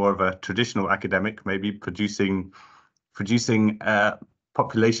was more of a traditional academic, maybe producing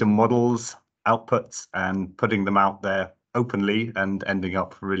population models, outputs, and putting them out there openly, and ending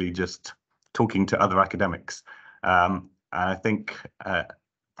up really just talking to other academics. And I think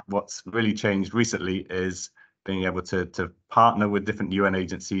what's really changed recently is being able to partner with different UN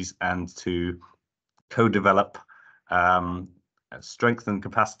agencies and to co-develop, strengthen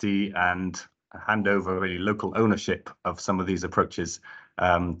capacity, and hand over really local ownership of some of these approaches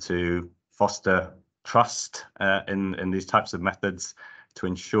to foster trust in these types of methods, to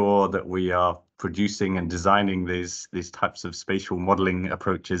ensure that we are producing and designing these types of spatial modeling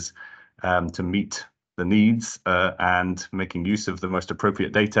approaches to meet the needs and making use of the most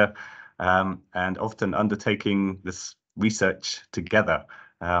appropriate data, and often undertaking this research together.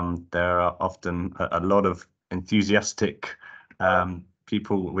 There are often a lot of enthusiastic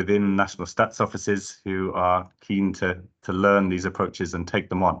people within national stats offices who are keen to learn these approaches and take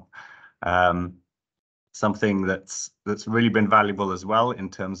them on. Something that's really been valuable as well in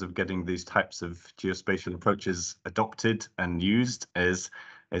terms of getting these types of geospatial approaches adopted and used is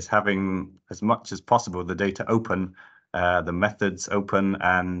having as much as possible the data open, the methods open,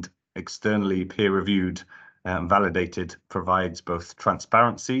 and externally peer-reviewed and validated provides both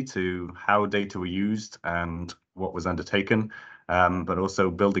transparency to how data were used and what was undertaken, but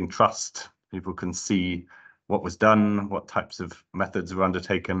also building trust. People can see what was done, what types of methods were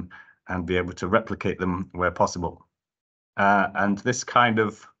undertaken, and be able to replicate them where possible. And this kind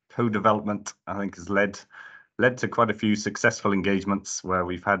of co-development, I think, has led to quite a few successful engagements where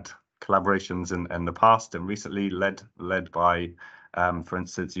we've had collaborations in the past and recently led by, for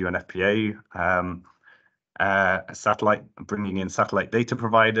instance, UNFPA, bringing in satellite data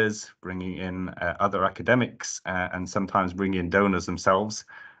providers, bringing in other academics, and sometimes bringing in donors themselves.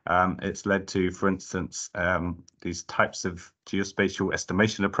 It's led to, for instance, these types of geospatial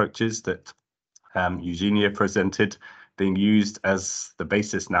estimation approaches that Eugenia presented being used as the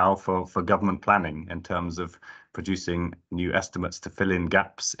basis now for government planning in terms of producing new estimates to fill in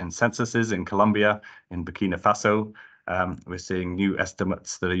gaps in censuses in Colombia, in Burkina Faso. We're seeing new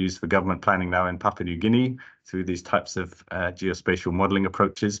estimates that are used for government planning now in Papua New Guinea through these types of geospatial modeling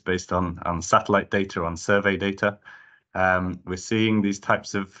approaches based on satellite data, on survey data. We're seeing these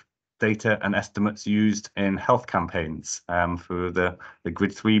types of data and estimates used in health campaigns for the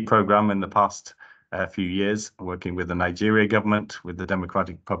Grid 3 program in the past few years, working with the Nigeria government, with the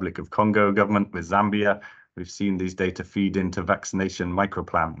Democratic Republic of Congo government, with Zambia. We've seen these data feed into vaccination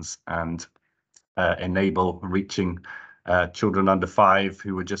microplans and enable reaching children under 5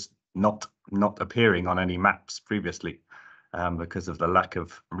 who were just not appearing on any maps previously because of the lack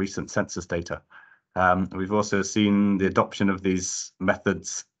of recent census data. We've also seen the adoption of these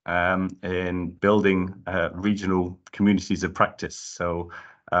methods in building regional communities of practice. So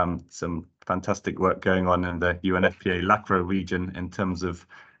some fantastic work going on in the UNFPA LACRO region in terms of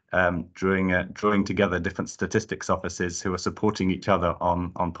drawing together different statistics offices who are supporting each other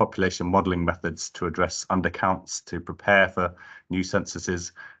on population modelling methods to address undercounts, to prepare for new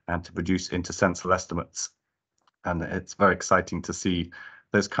censuses, and to produce intercensal estimates. And it's very exciting to see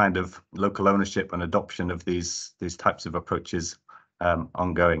those kind of local ownership and adoption of these types of approaches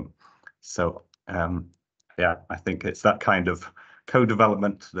ongoing. So yeah, I think it's that kind of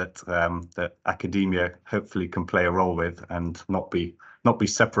co-development that academia hopefully can play a role with and not be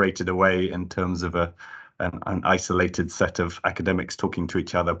separated away in terms of an isolated set of academics talking to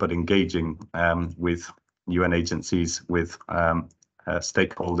each other, but engaging with UN agencies, with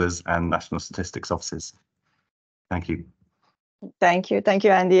stakeholders and national statistics offices. Thank you. Thank you,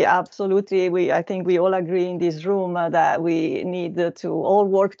 Andy. Absolutely, I think we all agree in this room that we need to all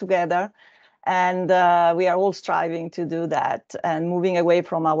work together, and we are all striving to do that and moving away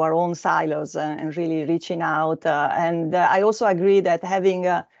from our own silos and really reaching out. And I also agree that having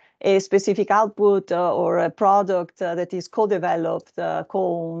a specific output or a product that is co-developed,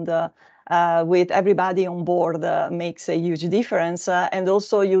 co-owned, with everybody on board makes a huge difference. And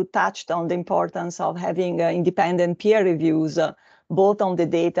also you touched on the importance of having independent peer reviews, both on the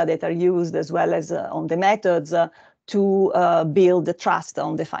data that are used as well as on the methods to build the trust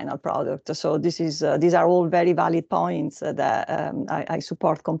on the final product. So these are all very valid points that I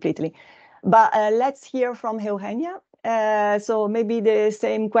support completely. But let's hear from Eugenia. So maybe the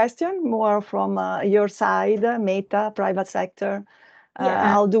same question, more from your side, Meta, private sector.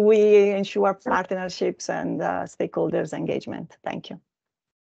 How do we ensure partnerships and stakeholders engagement? Thank you.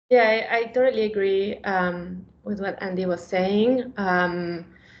 Yeah, I totally agree with what Andy was saying.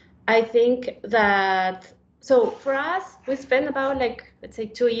 I think that, so for us, we spent about let's say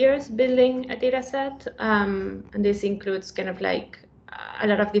 2 years building a data set. And this includes kind of a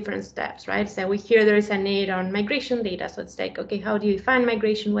lot of different steps, right? So we hear there is a need on migration data. So it's okay, how do you define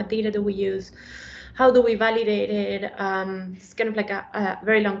migration? What data do we use? How do we validate it? It's kind of a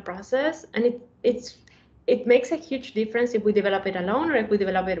very long process, and it makes a huge difference if we develop it alone or if we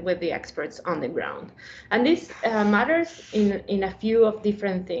develop it with the experts on the ground. And this matters in a few of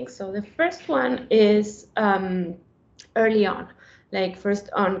different things. So the first one is early on, first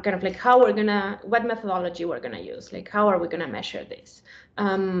on kind of what methodology we're gonna use, how are we gonna measure this?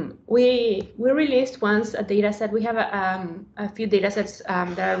 We released once a data set. We have a few data sets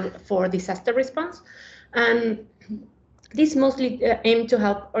that are for disaster response, and these mostly aim to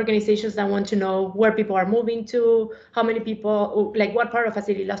help organizations that want to know where people are moving to, how many people, what part of a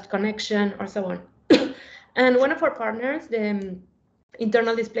city lost connection, or so on. And one of our partners, the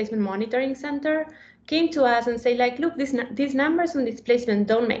Internal Displacement Monitoring Center, came to us and say like, look, these numbers on displacement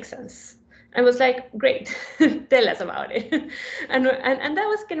don't make sense. I was like, great, tell us about it. and that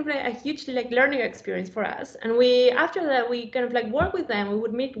was kind of like a huge like learning experience for us. And after that, we kind of like work with them. We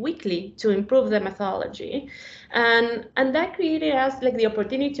would meet weekly to improve the methodology. And that created us like the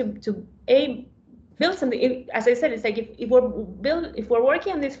opportunity to build something. As I said, it's like if we're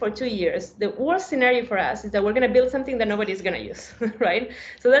working on this for 2 years, the worst scenario for us is that we're going to build something that nobody's going to use, right?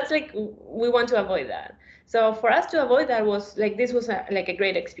 So that's like, we want to avoid that. So for us to avoid that was like, this was like a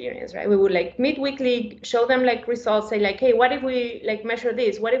great experience, right? We would like meet weekly, show them like results, say like, hey, what if we like measure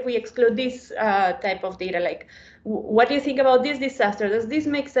this? What if we exclude this type of data? Like, what do you think about this disaster? Does this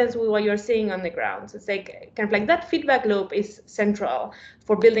make sense with what you're seeing on the ground? So it's like kind of like that feedback loop is central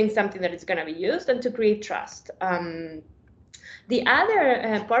for building something that is going to be used and to create trust. The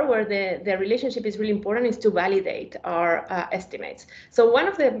other part where the relationship is really important is to validate our estimates. So one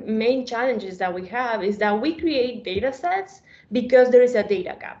of the main challenges that we have is that we create data sets because there is a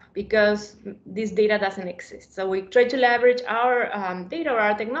data gap, because this data doesn't exist. So we try to leverage our data or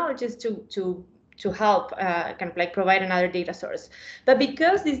our technologies to help kind of like provide another data source. But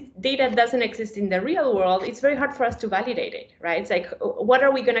because this data doesn't exist in the real world, it's very hard for us to validate it, right? It's like, what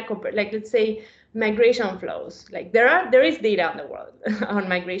are we going to compare? Like, let's say migration flows. Like there is data on the world on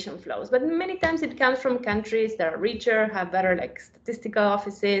migration flows, but many times it comes from countries that are richer, have better like statistical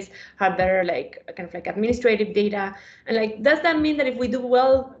offices, have better like kind of like administrative data. And like, does that mean that if we do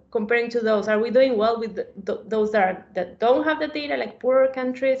well comparing to those, are we doing well with those that don't have the data, like poorer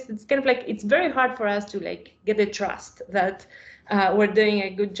countries? It's kind of like, it's very hard for us to like get the trust that we're doing a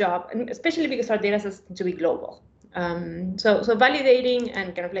good job, and especially because our data has to be global. So validating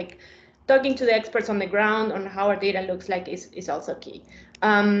and kind of like talking to the experts on the ground on how our data looks like is also key.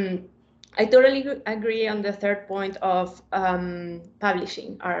 I totally agree on the third point of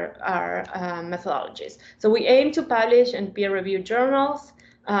publishing our methodologies. So we aim to publish in peer-reviewed journals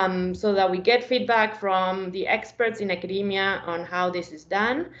so that we get feedback from the experts in academia on how this is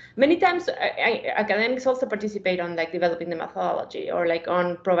done. Many times academics also participate on like developing the methodology or like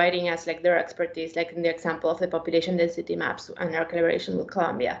on providing us like their expertise, like in the example of the population density maps and our collaboration with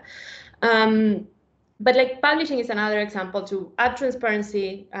Columbia. But like publishing is another example to add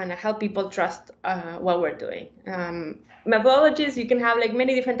transparency and help people trust what we're doing. Methodologies, you can have like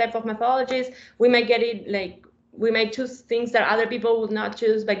many different types of methodologies. We might get it like, we might choose things that other people would not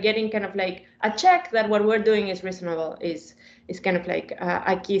choose, but getting kind of like a check that what we're doing is reasonable is kind of like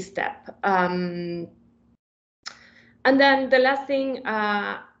a key step. And then the last thing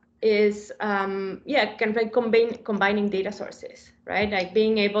is kind of like combining data sources, right? Like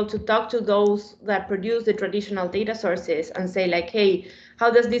being able to talk to those that produce the traditional data sources and say like, hey, how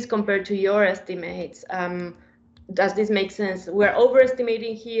does this compare to your estimates? Does this make sense? We're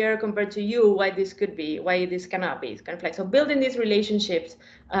overestimating here compared to you, why this could be, why this cannot be. It's kind of like, so building these relationships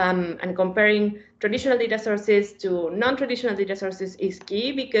and comparing traditional data sources to non-traditional data sources is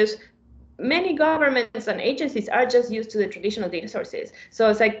key, because many governments and agencies are just used to the traditional data sources. So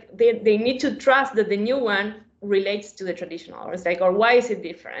it's like they need to trust that the new one relates to the traditional, or it's like, or why is it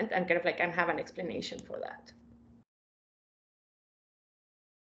different, and kind of like can have an explanation for that.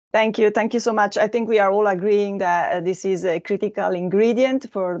 Thank you so much. I think we are all agreeing that this is a critical ingredient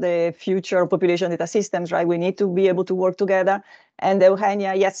for the future population data systems, right? We need to be able to work together. And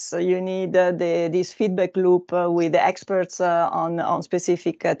Eugenia, yes, you need this feedback loop with the experts on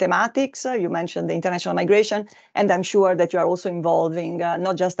specific thematics. You mentioned the international migration, and I'm sure that you are also involving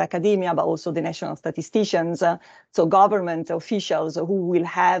not just academia, but also the national statisticians, so government officials who will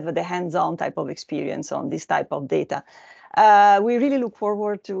have the hands-on type of experience on this type of data. We really look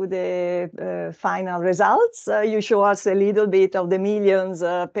forward to the final results. You show us a little bit of the millions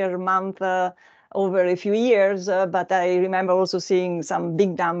per month over a few years, but I remember also seeing some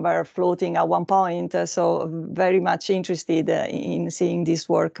big number floating at one point. So very much interested in seeing this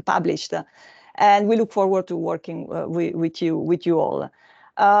work published. And we look forward to working with you all.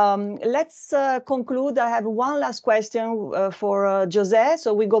 Let's conclude. I have one last question for Jose.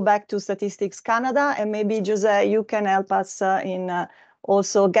 So we go back to Statistics Canada, and maybe Jose, you can help us in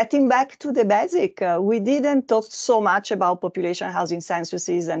also getting back to the basic. We didn't talk so much about population housing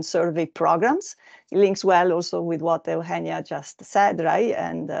censuses and survey programs. It links well also with what Eugenia just said, right?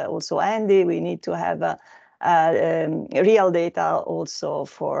 And also Andy, we need to have real data also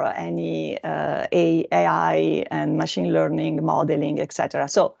for any AI and machine learning modeling, etc.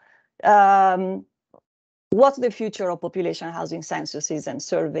 So what's the future of population housing censuses and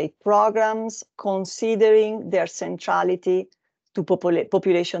survey programs, considering their centrality to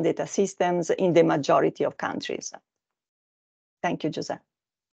population data systems in the majority of countries? Thank you, Jose.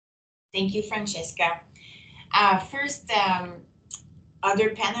 Thank you, Francesca. First,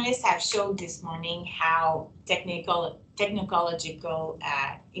 other panelists have showed this morning how technological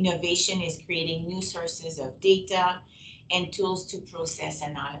innovation is creating new sources of data and tools to process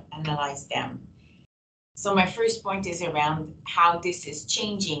and analyze them. So my first point is around how this is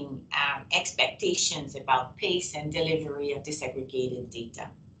changing expectations about pace and delivery of disaggregated data.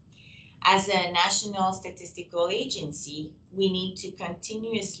 As a national statistical agency, we need to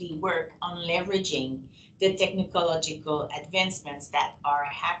continuously work on leveraging the technological advancements that are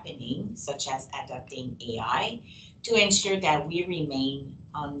happening, such as adopting AI, to ensure that we remain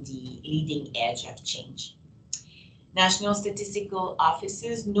on the leading edge of change. National statistical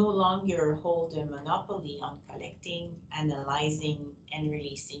offices no longer hold a monopoly on collecting, analyzing, and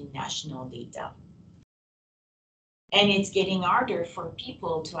releasing national data. And it's getting harder for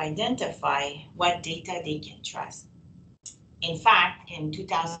people to identify what data they can trust. In fact, in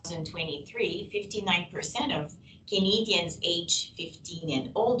 2023, 59% of Canadians aged 15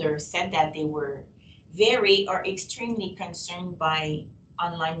 and older said that they were very or extremely concerned by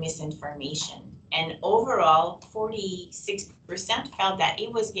online misinformation. And overall, 46% felt that it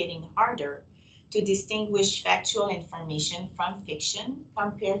was getting harder to distinguish factual information from fiction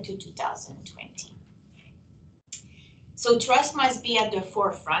compared to 2020. So trust must be at the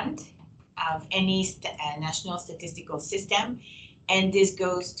forefront of any national statistical system. And this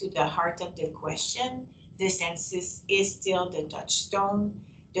goes to the heart of the question. The census is still the touchstone,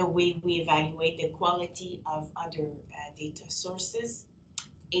 the way we evaluate the quality of other data sources.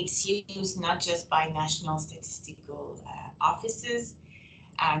 It's used not just by national statistical offices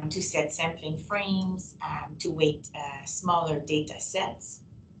to set sampling frames, to weight smaller data sets.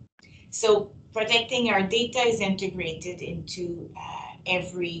 So protecting our data is integrated into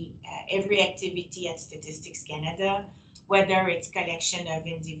every activity at Statistics Canada, whether it's collection of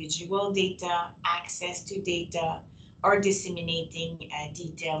individual data, access to data, or disseminating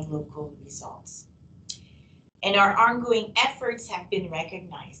detailed local results. And our ongoing efforts have been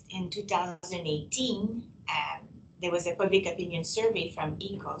recognized. In 2018, there was a public opinion survey from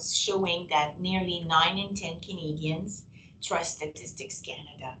ECOS showing that nearly 9 in 10 Canadians trust Statistics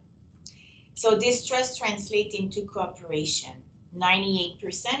Canada. So this trust translates into cooperation.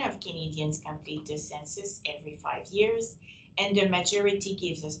 98% of Canadians complete the census every 5 years, and the majority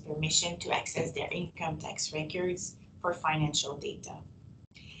gives us permission to access their income tax records for financial data.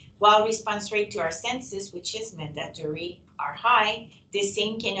 While response rate to our census, which is mandatory, are high, the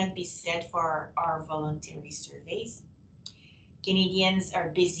same cannot be said for our voluntary surveys. Canadians are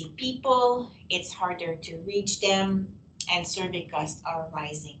busy people, it's harder to reach them, and survey costs are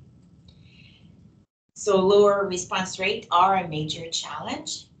rising. So lower response rate are a major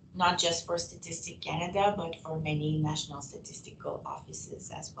challenge, not just for Statistics Canada, but for many national statistical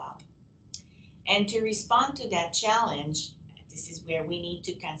offices as well. And to respond to that challenge, this is where we need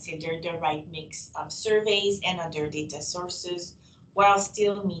to consider the right mix of surveys and other data sources while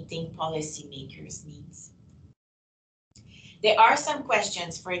still meeting policymakers' needs. There are some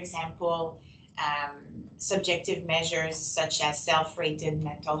questions, for example, subjective measures such as self-rated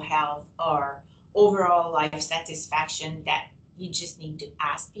mental health or overall life satisfaction that you just need to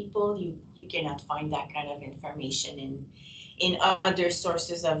ask people. You cannot find that kind of information in other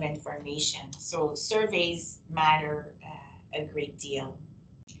sources of information. So surveys matter a great deal.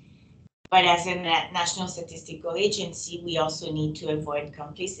 But as a national statistical agency, we also need to avoid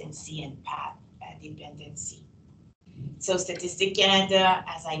complacency and path dependency. So Statistics Canada,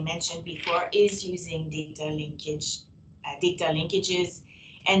 as I mentioned before, is using data linkages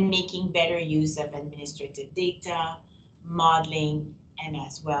and making better use of administrative data, modeling, and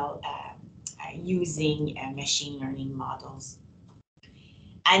as well using machine learning models.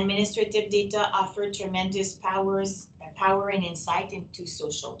 Administrative data offer tremendous power and insight into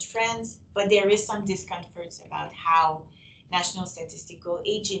social trends, but there is some discomforts about how National Statistical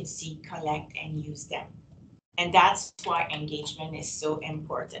Agency collect and use them. And that's why engagement is so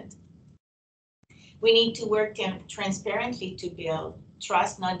important. We need to work transparently to build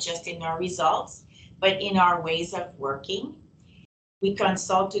trust, not just in our results, but in our ways of working. We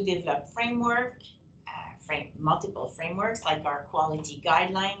consult to develop multiple frameworks like our quality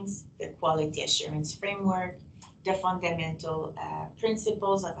guidelines, the quality assurance framework, the fundamental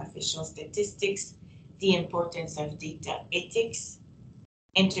principles of official statistics, the importance of data ethics,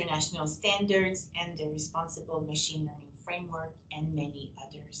 international standards, and the responsible machine learning framework, and many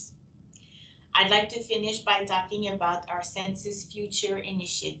others. I'd like to finish by talking about our Census Future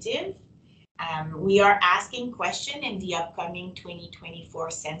initiative. We are asking questions in the upcoming 2024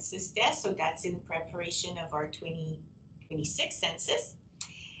 census test, so that's in preparation of our 2026 census.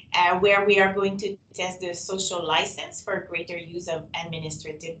 where we are going to test the social license for greater use of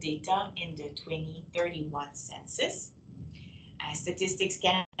administrative data in the 2031 census. Statistics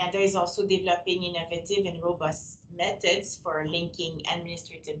Canada is also developing innovative and robust methods for linking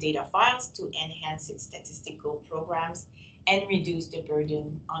administrative data files to enhance its statistical programs and reduce the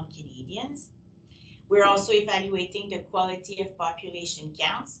burden on Canadians. We're also evaluating the quality of population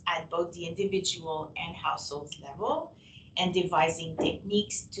counts at both the individual and household level, and devising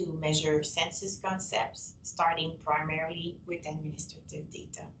techniques to measure census concepts, starting primarily with administrative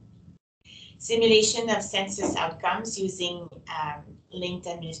data. Simulation of census outcomes using linked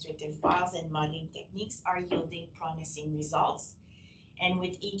administrative files and modeling techniques are yielding promising results. And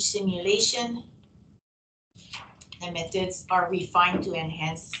with each simulation, the methods are refined to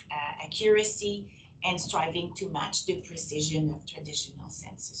enhance accuracy and striving to match the precision of traditional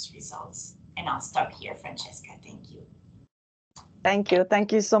census results. And I'll stop here, Francesca. Thank you. Thank you.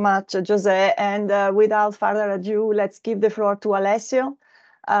 Thank you so much, Jose. And without further ado, let's give the floor to Alessio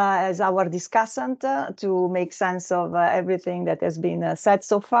as our discussant to make sense of everything that has been said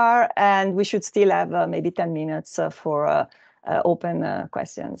so far. And we should still have maybe 10 minutes for open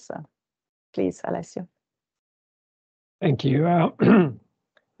questions. Please, Alessio. Thank you.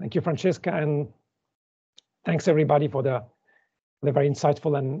 Thank you, Francesca. And thanks, everybody, for the very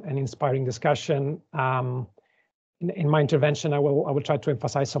insightful and inspiring discussion. In my intervention, I will try to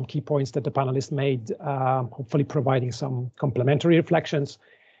emphasize some key points that the panelists made, hopefully providing some complementary reflections.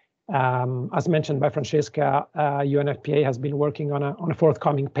 As mentioned by Francesca, UNFPA has been working on a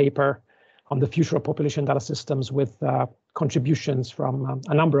forthcoming paper on the future of population data systems with contributions from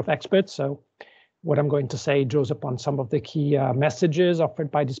a number of experts. So what I'm going to say draws upon some of the key messages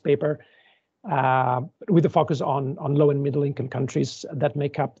offered by this paper, with a focus on low and middle income countries that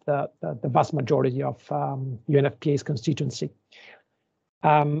make up the vast majority of UNFPA's constituency.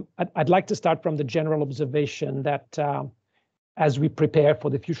 I'd like to start from the general observation that as we prepare for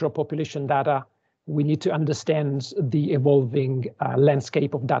the future of population data, we need to understand the evolving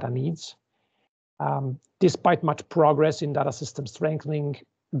landscape of data needs. Despite much progress in data system strengthening,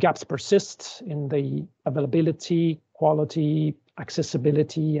 gaps persist in the availability, quality,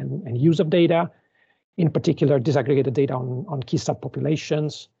 accessibility, and use of data, in particular disaggregated data on key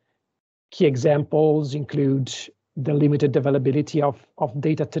subpopulations. Key examples include the limited availability of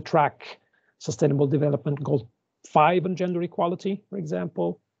data to track Sustainable Development Goal 5 on gender equality, for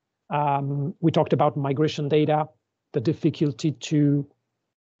example. We talked about migration data, the difficulty to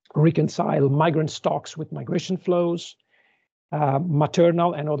reconcile migrant stocks with migration flows,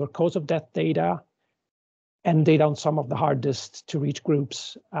 maternal and other cause of death data, and data on some of the hardest to reach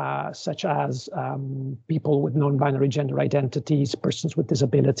groups, such as people with non-binary gender identities, persons with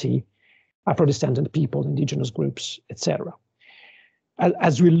disability, Afro-descendant people, indigenous groups, etc.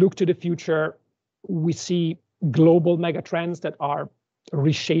 As we look to the future, we see global megatrends that are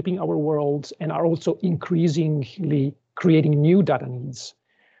reshaping our world and are also increasingly creating new data needs.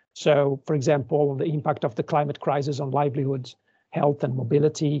 So, for example, the impact of the climate crisis on livelihoods, health, and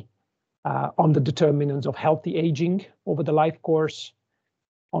mobility, on the determinants of healthy aging over the life course,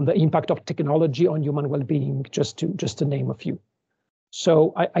 on the impact of technology on human well-being, just to name a few.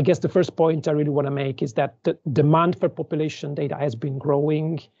 So I guess the first point I really want to make is that the demand for population data has been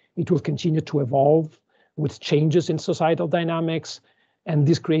growing. It will continue to evolve with changes in societal dynamics, and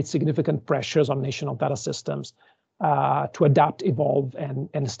this creates significant pressures on national data systems to adapt, evolve,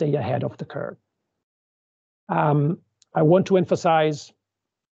 and stay ahead of the curve. I want to emphasize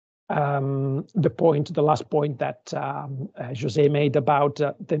the last point that Jose made about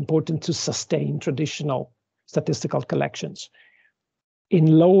the importance to sustain traditional statistical collections.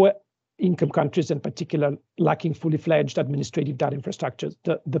 In lower income countries, in particular, lacking fully fledged administrative data infrastructures,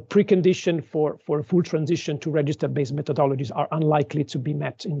 the precondition for a full transition to register-based methodologies are unlikely to be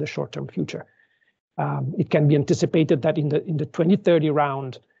met in the short-term future. It can be anticipated that in the 2030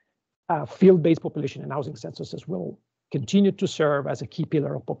 round, field-based population and housing censuses will continue to serve as a key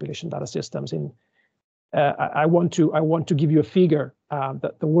pillar of population data systems. I want to give you a figure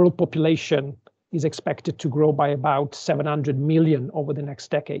that the world population is expected to grow by about 700 million over the next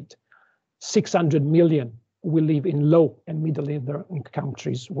decade. 600 million will live in low and middle income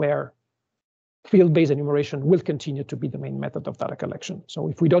countries where field-based enumeration will continue to be the main method of data collection. So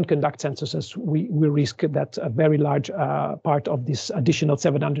if we don't conduct censuses, we risk that a very large part of this additional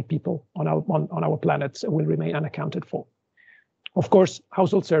 700 people on our planet will remain unaccounted for. Of course,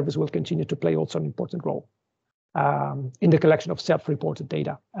 household surveys will continue to play also an important role in the collection of self-reported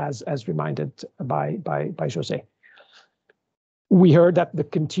data, as reminded by Jose. We heard that the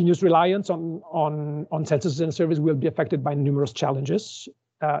continuous reliance on censuses and surveys will be affected by numerous challenges.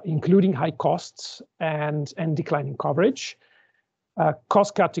 including high costs and declining coverage.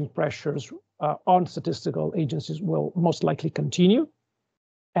 Cost-cutting pressures on statistical agencies will most likely continue.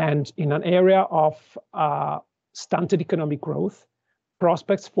 And in an area of stunted economic growth,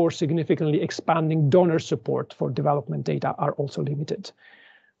 prospects for significantly expanding donor support for development data are also limited.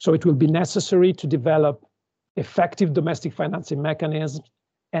 So it will be necessary to develop effective domestic financing mechanisms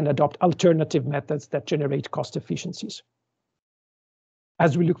and adopt alternative methods that generate cost efficiencies.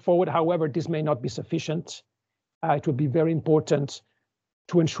 As we look forward, however, this may not be sufficient. It will be very important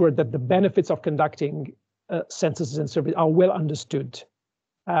to ensure that the benefits of conducting censuses and surveys are well understood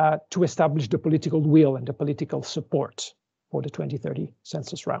to establish the political will and the political support for the 2030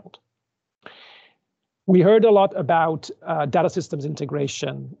 census round. We heard a lot about data systems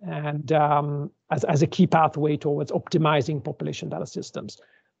integration and as a key pathway towards optimizing population data systems.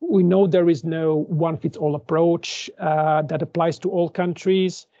 We know there is no one-fits-all approach that applies to all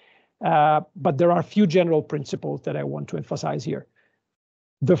countries, but there are a few general principles that I want to emphasize here.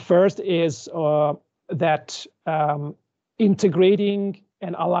 The first is that integrating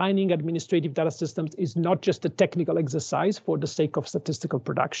and aligning administrative data systems is not just a technical exercise for the sake of statistical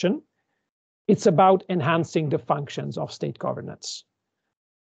production. It's about enhancing the functions of state governance.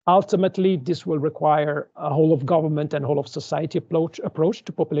 Ultimately, this will require a whole of government and whole of society approach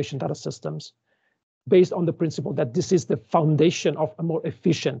to population data systems based on the principle that this is the foundation of a more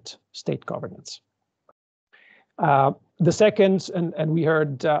efficient state governance. The second, and we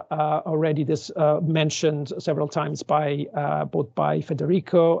heard already this mentioned several times by both by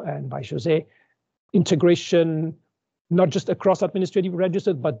Federico and by Jose, integration not just across administrative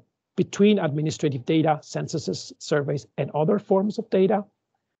registers, but between administrative data, censuses, surveys, and other forms of data.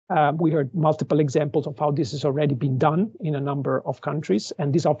 We heard multiple examples of how this has already been done in a number of countries,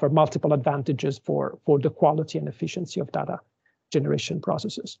 and these offer multiple advantages for the quality and efficiency of data generation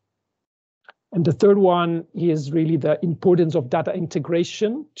processes. And the third one is really the importance of data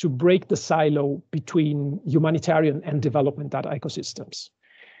integration to break the silo between humanitarian and development data ecosystems.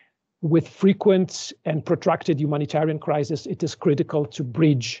 With frequent and protracted humanitarian crises, it is critical to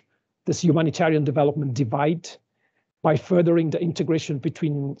bridge this humanitarian development divide by furthering the integration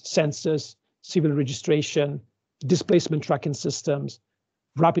between census, civil registration, displacement tracking systems,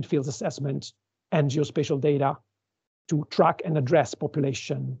 rapid field assessment, and geospatial data to track and address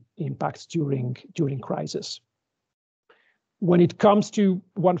population impacts during crisis. When it comes to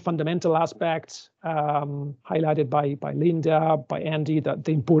one fundamental aspect highlighted by Linda, by Andy, the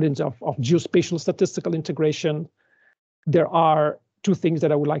importance of geospatial statistical integration, there are two things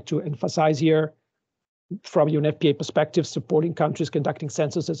that I would like to emphasize here from an UNFPA perspective, supporting countries conducting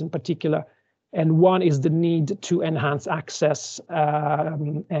censuses in particular. And one is the need to enhance access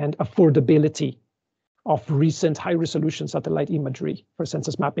and affordability of recent high-resolution satellite imagery for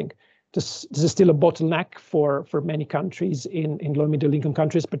census mapping. This is still a bottleneck for many countries in low and middle-income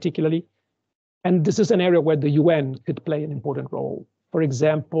countries particularly. And this is an area where the UN could play an important role. For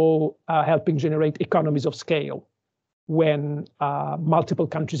example, helping generate economies of scale when multiple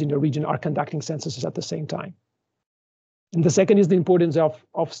countries in the region are conducting censuses at the same time. And the second is the importance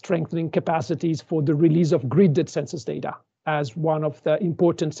of strengthening capacities for the release of gridded census data as one of the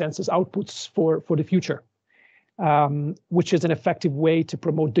important census outputs for the future, which is an effective way to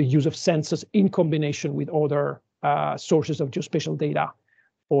promote the use of census in combination with other sources of geospatial data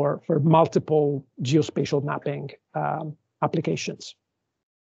for multiple geospatial mapping applications.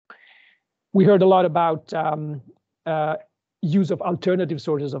 We heard a lot about use of alternative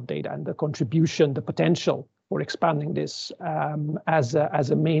sources of data and the contribution, the potential for expanding this as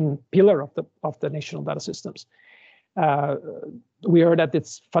a main pillar of the national data systems. We heard that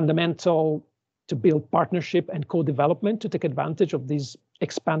it's fundamental to build partnership and co-development to take advantage of this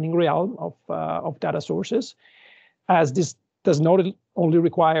expanding realm of data sources, as this does not only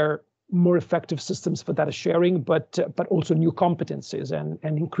require more effective systems for data sharing, but also new competencies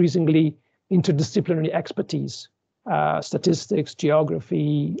and increasingly interdisciplinary expertise, statistics,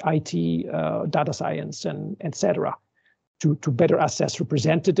 geography, IT, data science, and etc., to better assess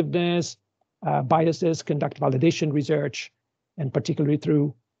representativeness, biases, conduct validation research, and particularly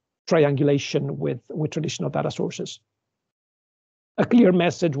through triangulation with traditional data sources. A clear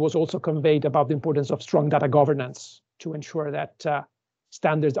message was also conveyed about the importance of strong data governance to ensure that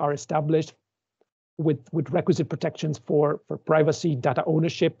standards are established with requisite protections for privacy, data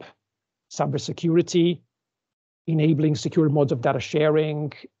ownership, cybersecurity, enabling secure modes of data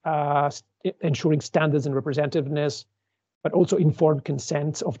sharing, ensuring standards and representativeness, but also informed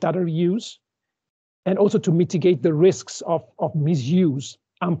consent of data reuse, and also to mitigate the risks of misuse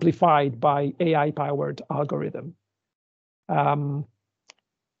amplified by AI-powered algorithm.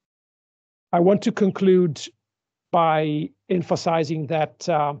 I want to conclude by emphasizing that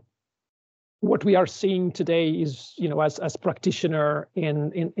what we are seeing today is, as practitioner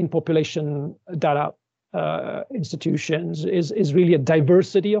in population data institutions is really a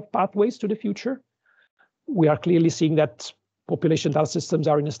diversity of pathways to the future. We are clearly seeing that population data systems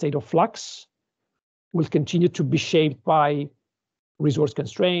are in a state of flux, will continue to be shaped by resource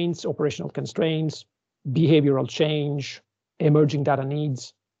constraints, operational constraints, behavioral change, emerging data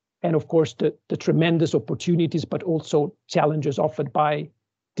needs, and of course the tremendous opportunities, but also challenges offered by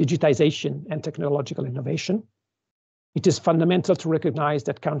digitization and technological innovation. It is fundamental to recognize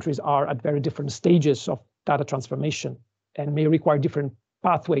that countries are at very different stages of data transformation and may require different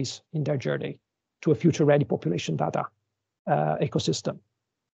pathways in their journey to a future-ready population data ecosystem.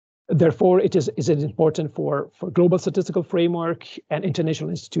 Therefore, it is important for global statistical framework and international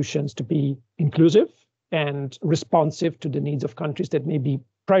institutions to be inclusive and responsive to the needs of countries that may be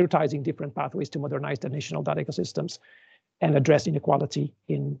prioritizing different pathways to modernize their national data ecosystems and address inequality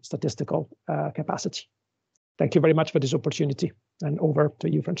in statistical capacity. Thank you very much for this opportunity, and over to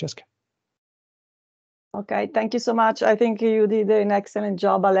you, Francesca. Okay, thank you so much. I think you did an excellent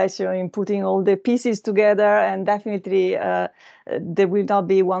job, Alessio, in putting all the pieces together, and definitely there will not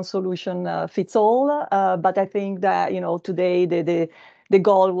be one solution fits all, but I think that, today the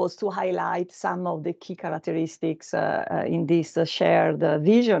goal was to highlight some of the key characteristics in this shared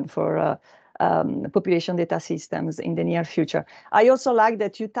vision for population data systems in the near future. I also like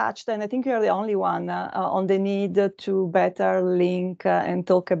that you touched, and I think you're the only one, on the need to better link and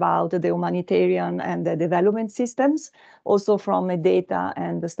talk about the humanitarian and the development systems, also from a data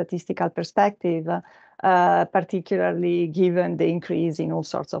and the statistical perspective, particularly given the increase in all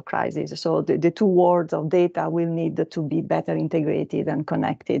sorts of crises. So the two worlds of data will need to be better integrated and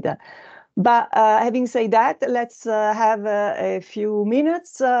connected. But having said that, let's have a few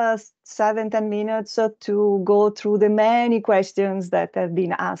minutes, 7-10 minutes, to go through the many questions that have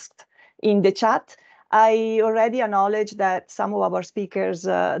been asked in the chat. I already acknowledge that some of our speakers,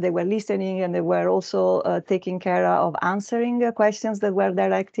 they were listening and they were also taking care of answering questions that were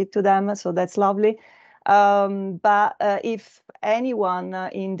directed to them, so that's lovely. But if anyone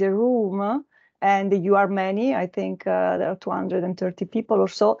in the room, and you are many, I think there are 230 people or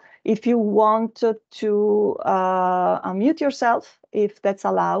so, if you want to unmute yourself, if that's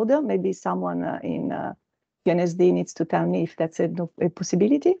allowed, maybe someone in PNSD needs to tell me if that's a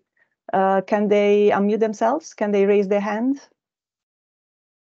possibility. Can they unmute themselves? Can they raise their hand?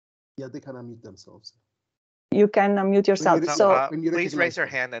 Yeah, they can unmute themselves. You can unmute yourself. Please raise your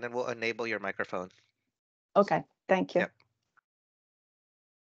hand and then we'll enable your microphone. Okay, thank you. Yep.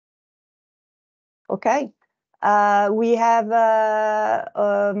 Okay, we have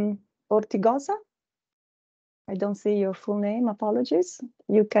Ortigosa. I don't see your full name, apologies.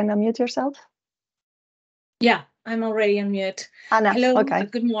 You can unmute yourself. Yeah, I'm already on mute. Anna, hello, okay.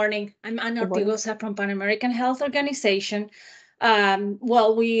 Good morning. I'm Anna Good morning. Ortigosa from Pan American Health Organization.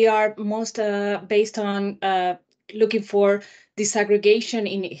 Well, we are most based on looking for disaggregation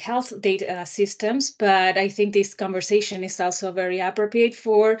in health data systems, but I think this conversation is also very appropriate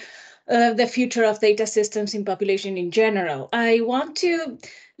for the future of data systems in population in general. I want to,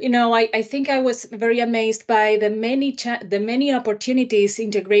 I think I was very amazed by the many opportunities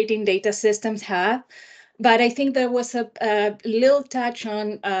integrating data systems have, but I think there was a little touch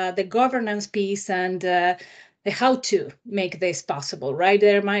on the governance piece and the how to make this possible, right?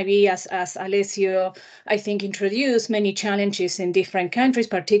 There might be, as Alessio, I think, introduced many challenges in different countries,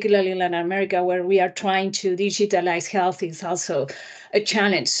 particularly in Latin America, where we are trying to digitalize health is also a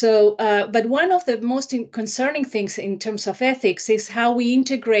challenge. So, but one of the most concerning things in terms of ethics is how we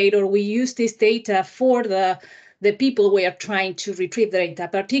integrate or we use this data for the people we are trying to retrieve the data,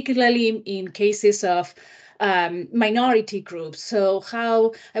 particularly in cases of minority groups. So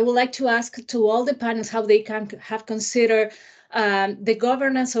how I would like to ask to all the panels how they can have considered the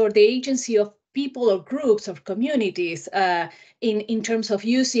governance or the agency of people or groups or communities in terms of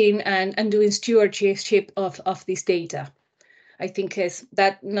using and doing stewardship of this data. I think is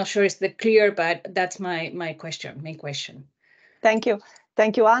that, not sure it's clear, but that's my main question. Thank you.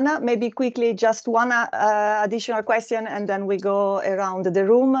 Thank you, Anna. Maybe quickly, just one additional question, and then we go around the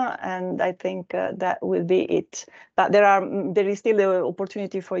room, and I think that will be it. But there is still the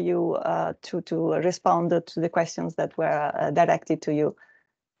opportunity for you to respond to the questions that were directed to you.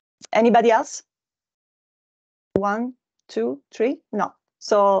 Anybody else? 1, 2, 3? No.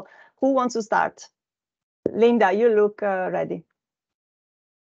 So who wants to start? Linda, you look ready.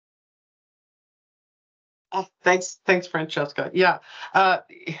 Thanks, Francesca. Yeah,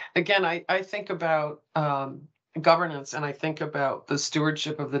 again, I think about governance and I think about the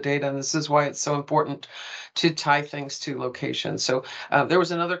stewardship of the data, and this is why it's so important to tie things to location. So there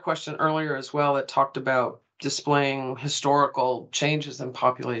was another question earlier as well that talked about displaying historical changes in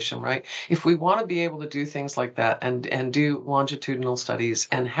population, right? If we want to be able to do things like that and do longitudinal studies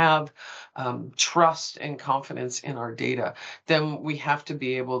and have trust and confidence in our data, then we have to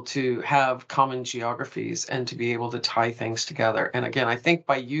be able to have common geographies and to be able to tie things together. And again, I think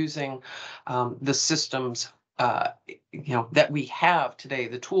by using the systems that we have today,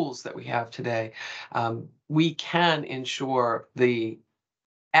 the tools that we have today, we can ensure the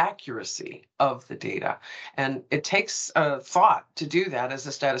accuracy of the data. And it takes thought to do that as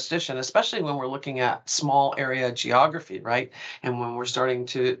a statistician, especially when we're looking at small area geography, right? And when we're starting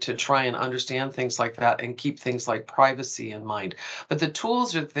to try and understand things like that and keep things like privacy in mind. But the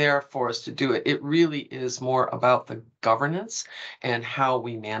tools are there for us to do it. It really is more about the governance and how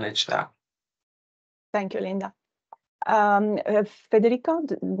we manage that. Thank you, Linda. Federico,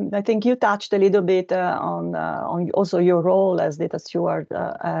 I think you touched a little bit on also your role as data steward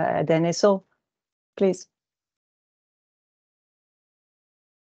at NSO. Please.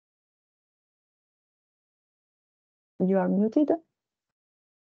 You are muted.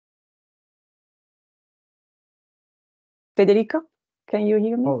 Federico, can you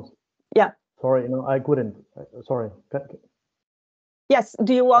hear me? Oh, yeah. Sorry, no, I couldn't. Sorry. Yes,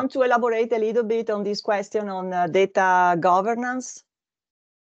 do you want to elaborate a little bit on this question on data governance?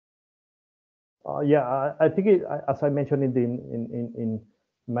 Yeah, I think as I mentioned in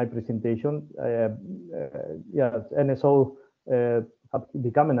my presentation, yeah, NSO have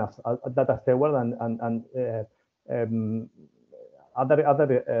become a data steward and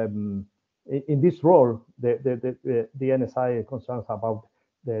in this role, the NSI concerns about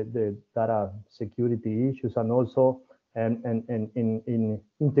the data security issues and also and in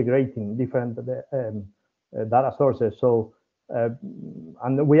integrating different data sources. So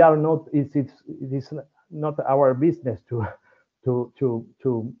and we are not. It is not our business to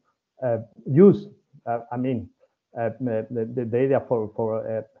use. I mean, the data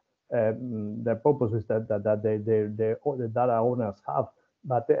for the purposes that the data owners have,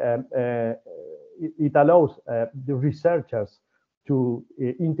 but it allows the researchers to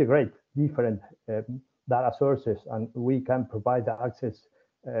integrate different data sources, and we can provide access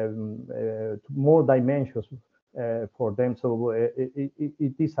to more dimensions for them. So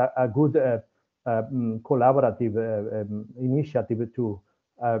it is a good collaborative initiative to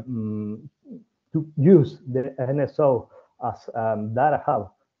use the NSO as data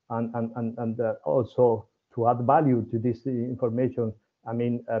hub and also to add value to this information. I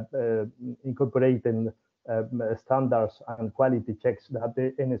mean, incorporating standards and quality checks that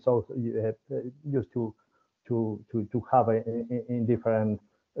the NSO used to have in different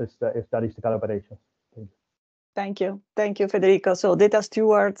statistical operations. Thank you. Thank you, Federico. So data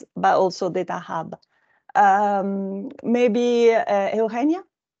stewards, but also data hub. Maybe Eugenia?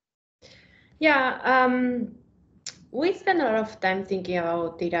 Yeah, we spend a lot of time thinking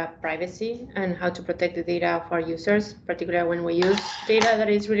about data privacy and how to protect the data of our users, particularly when we use data that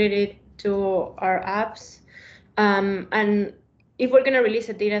is related to our apps. And if we're going to release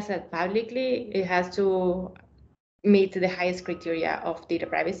a data set publicly, it has to meet the highest criteria of data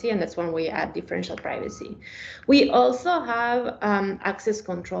privacy, and that's when we add differential privacy. We also have access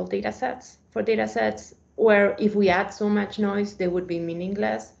control data sets for data sets where if we add so much noise, they would be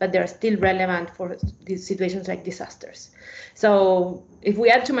meaningless, but they're still relevant for these situations like disasters. So if we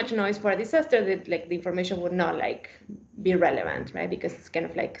add too much noise for a disaster, the information would not be relevant, right? Because it's kind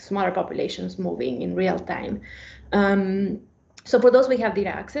of like smaller populations moving in real time. So for those, we have data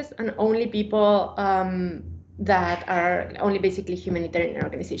access, and only people that are only basically humanitarian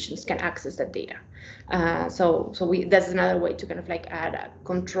organizations can access that data. So that's another way to kind of add a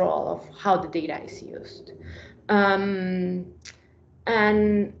control of how the data is used. And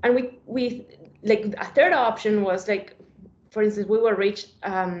we a third option was for instance, we were reached,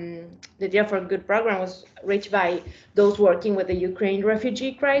 the Data for Good program was reached by those working with the Ukraine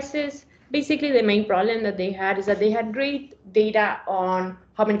refugee crisis. Basically, the main problem that they had is that they had great data on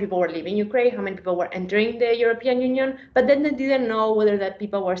how many people were leaving Ukraine, how many people were entering the European Union, but then they didn't know whether that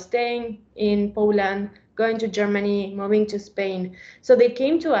people were staying in Poland, going to Germany, moving to Spain. So they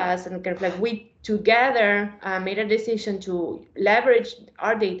came to us and kind of we together made a decision to leverage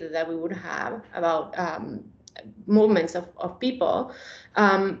our data that we would have about movements of people.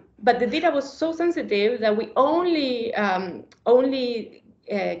 But the data was so sensitive that we only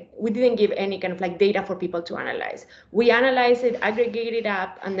we didn't give any kind of like data for people to analyze. We analyzed it, aggregated it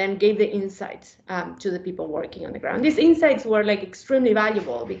up, and then gave the insights to the people working on the ground. These insights were like extremely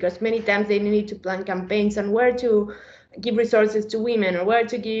valuable because many times they needed to plan campaigns on where to give resources to women, or where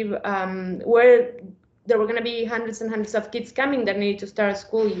to give, where there were going to be hundreds and hundreds of kids coming that needed to start a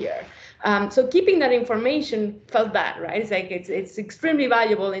school year. So keeping that information felt bad, right? It's like it's extremely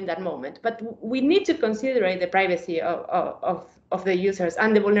valuable in that moment, but we need to consider the privacy of the users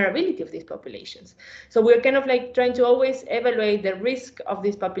and the vulnerability of these populations. So we're kind of like trying to always evaluate the risk of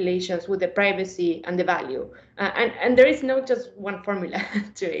these populations with the privacy and the value. And there is no just one formula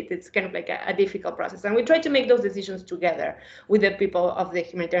to it. It's kind of like a difficult process. And we try to make those decisions together with the people of the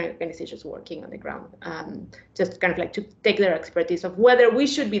humanitarian organizations working on the ground, just kind of like to take their expertise of whether we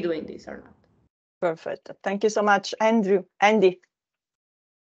should be doing this or not. Perfect. Thank you so much, Andrew. Andy.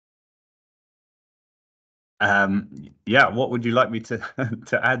 Yeah, what would you like me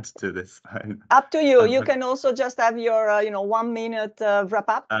to add to this? Up to you. You can also just have your 1 minute wrap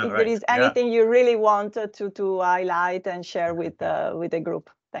up if there is anything you really want to highlight and share with the group.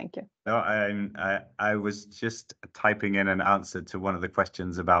 Thank you. No, I was just typing in an answer to one of the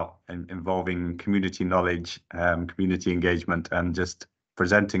questions about involving community knowledge, community engagement, and just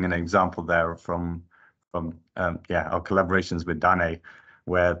presenting an example there from our collaborations with DANE,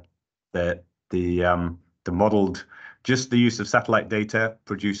 where the modeled just the use of satellite data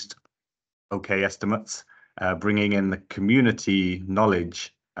produced okay estimates, bringing in the community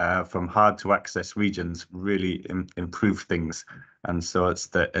knowledge from hard to access regions really improved things. And so it's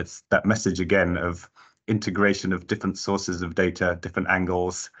that message again of integration of different sources of data, different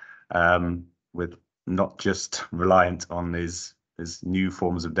angles, with not just reliant on these new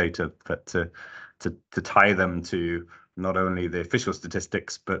forms of data, but to tie them to not only the official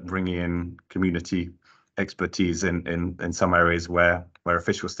statistics, but bringing in community expertise in some areas where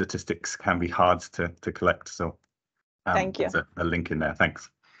official statistics can be hard to collect. So thank you. There's a link in there. Thanks.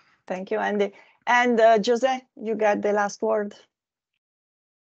 Thank you, Andy. And Jose, you got the last word.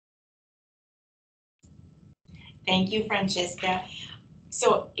 Thank you, Francesca.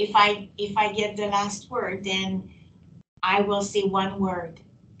 So if I get the last word, then I will say one word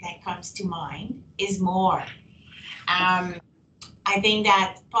that comes to mind is more. I think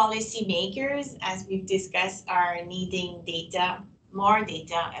that policymakers, as we've discussed, are needing data, more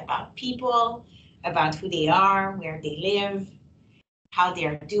data about people, about who they are, where they live, how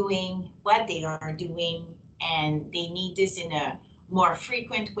they're doing, what they are doing, and they need this in a more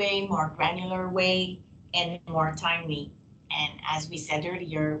frequent way, more granular way, and more timely. And as we said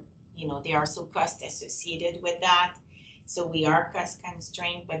earlier, they are so cost associated with that. So we are cost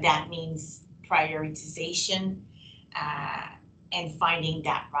constrained, but that means prioritization and finding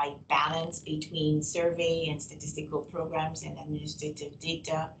that right balance between survey and statistical programs and administrative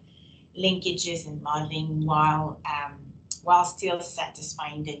data linkages and modeling while still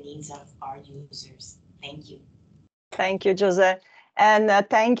satisfying the needs of our users. Thank you. Thank you, Jose. And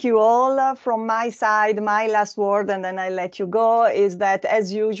thank you all. From my side, my last word, and then I let you go, is that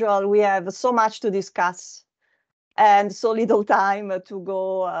as usual, we have so much to discuss and so little time to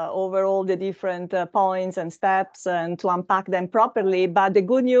go over all the different points and steps and to unpack them properly. But the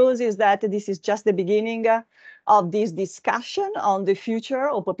good news is that this is just the beginning of this discussion on the future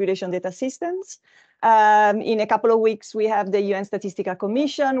of population data systems. In a couple of weeks, we have the UN Statistical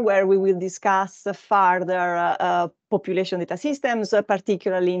Commission, where we will discuss further population data systems,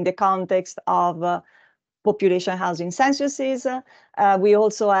 particularly in the context of population housing censuses. We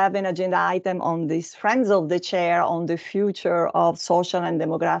also have an agenda item on this Friends of the Chair on the future of social and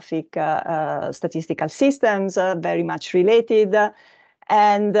demographic statistical systems, very much related.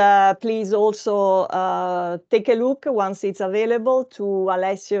 And please also take a look once it's available to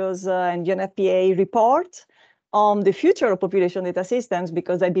Alessio's and UNFPA report on the future of population data systems,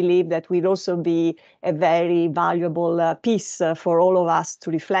 because I believe that will also be a very valuable piece for all of us to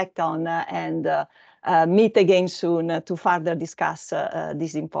reflect on and meet again soon to further discuss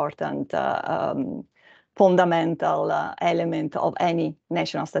this important fundamental element of any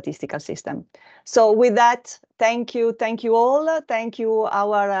national statistical system. So with that, thank you all. Thank you,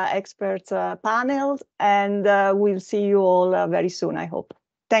 our expert panel, and we'll see you all very soon, I hope.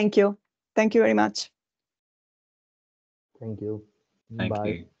 Thank you. Thank you very much. Thank you. Thank Bye.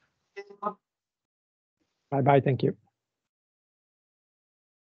 you. Bye-bye. Thank you.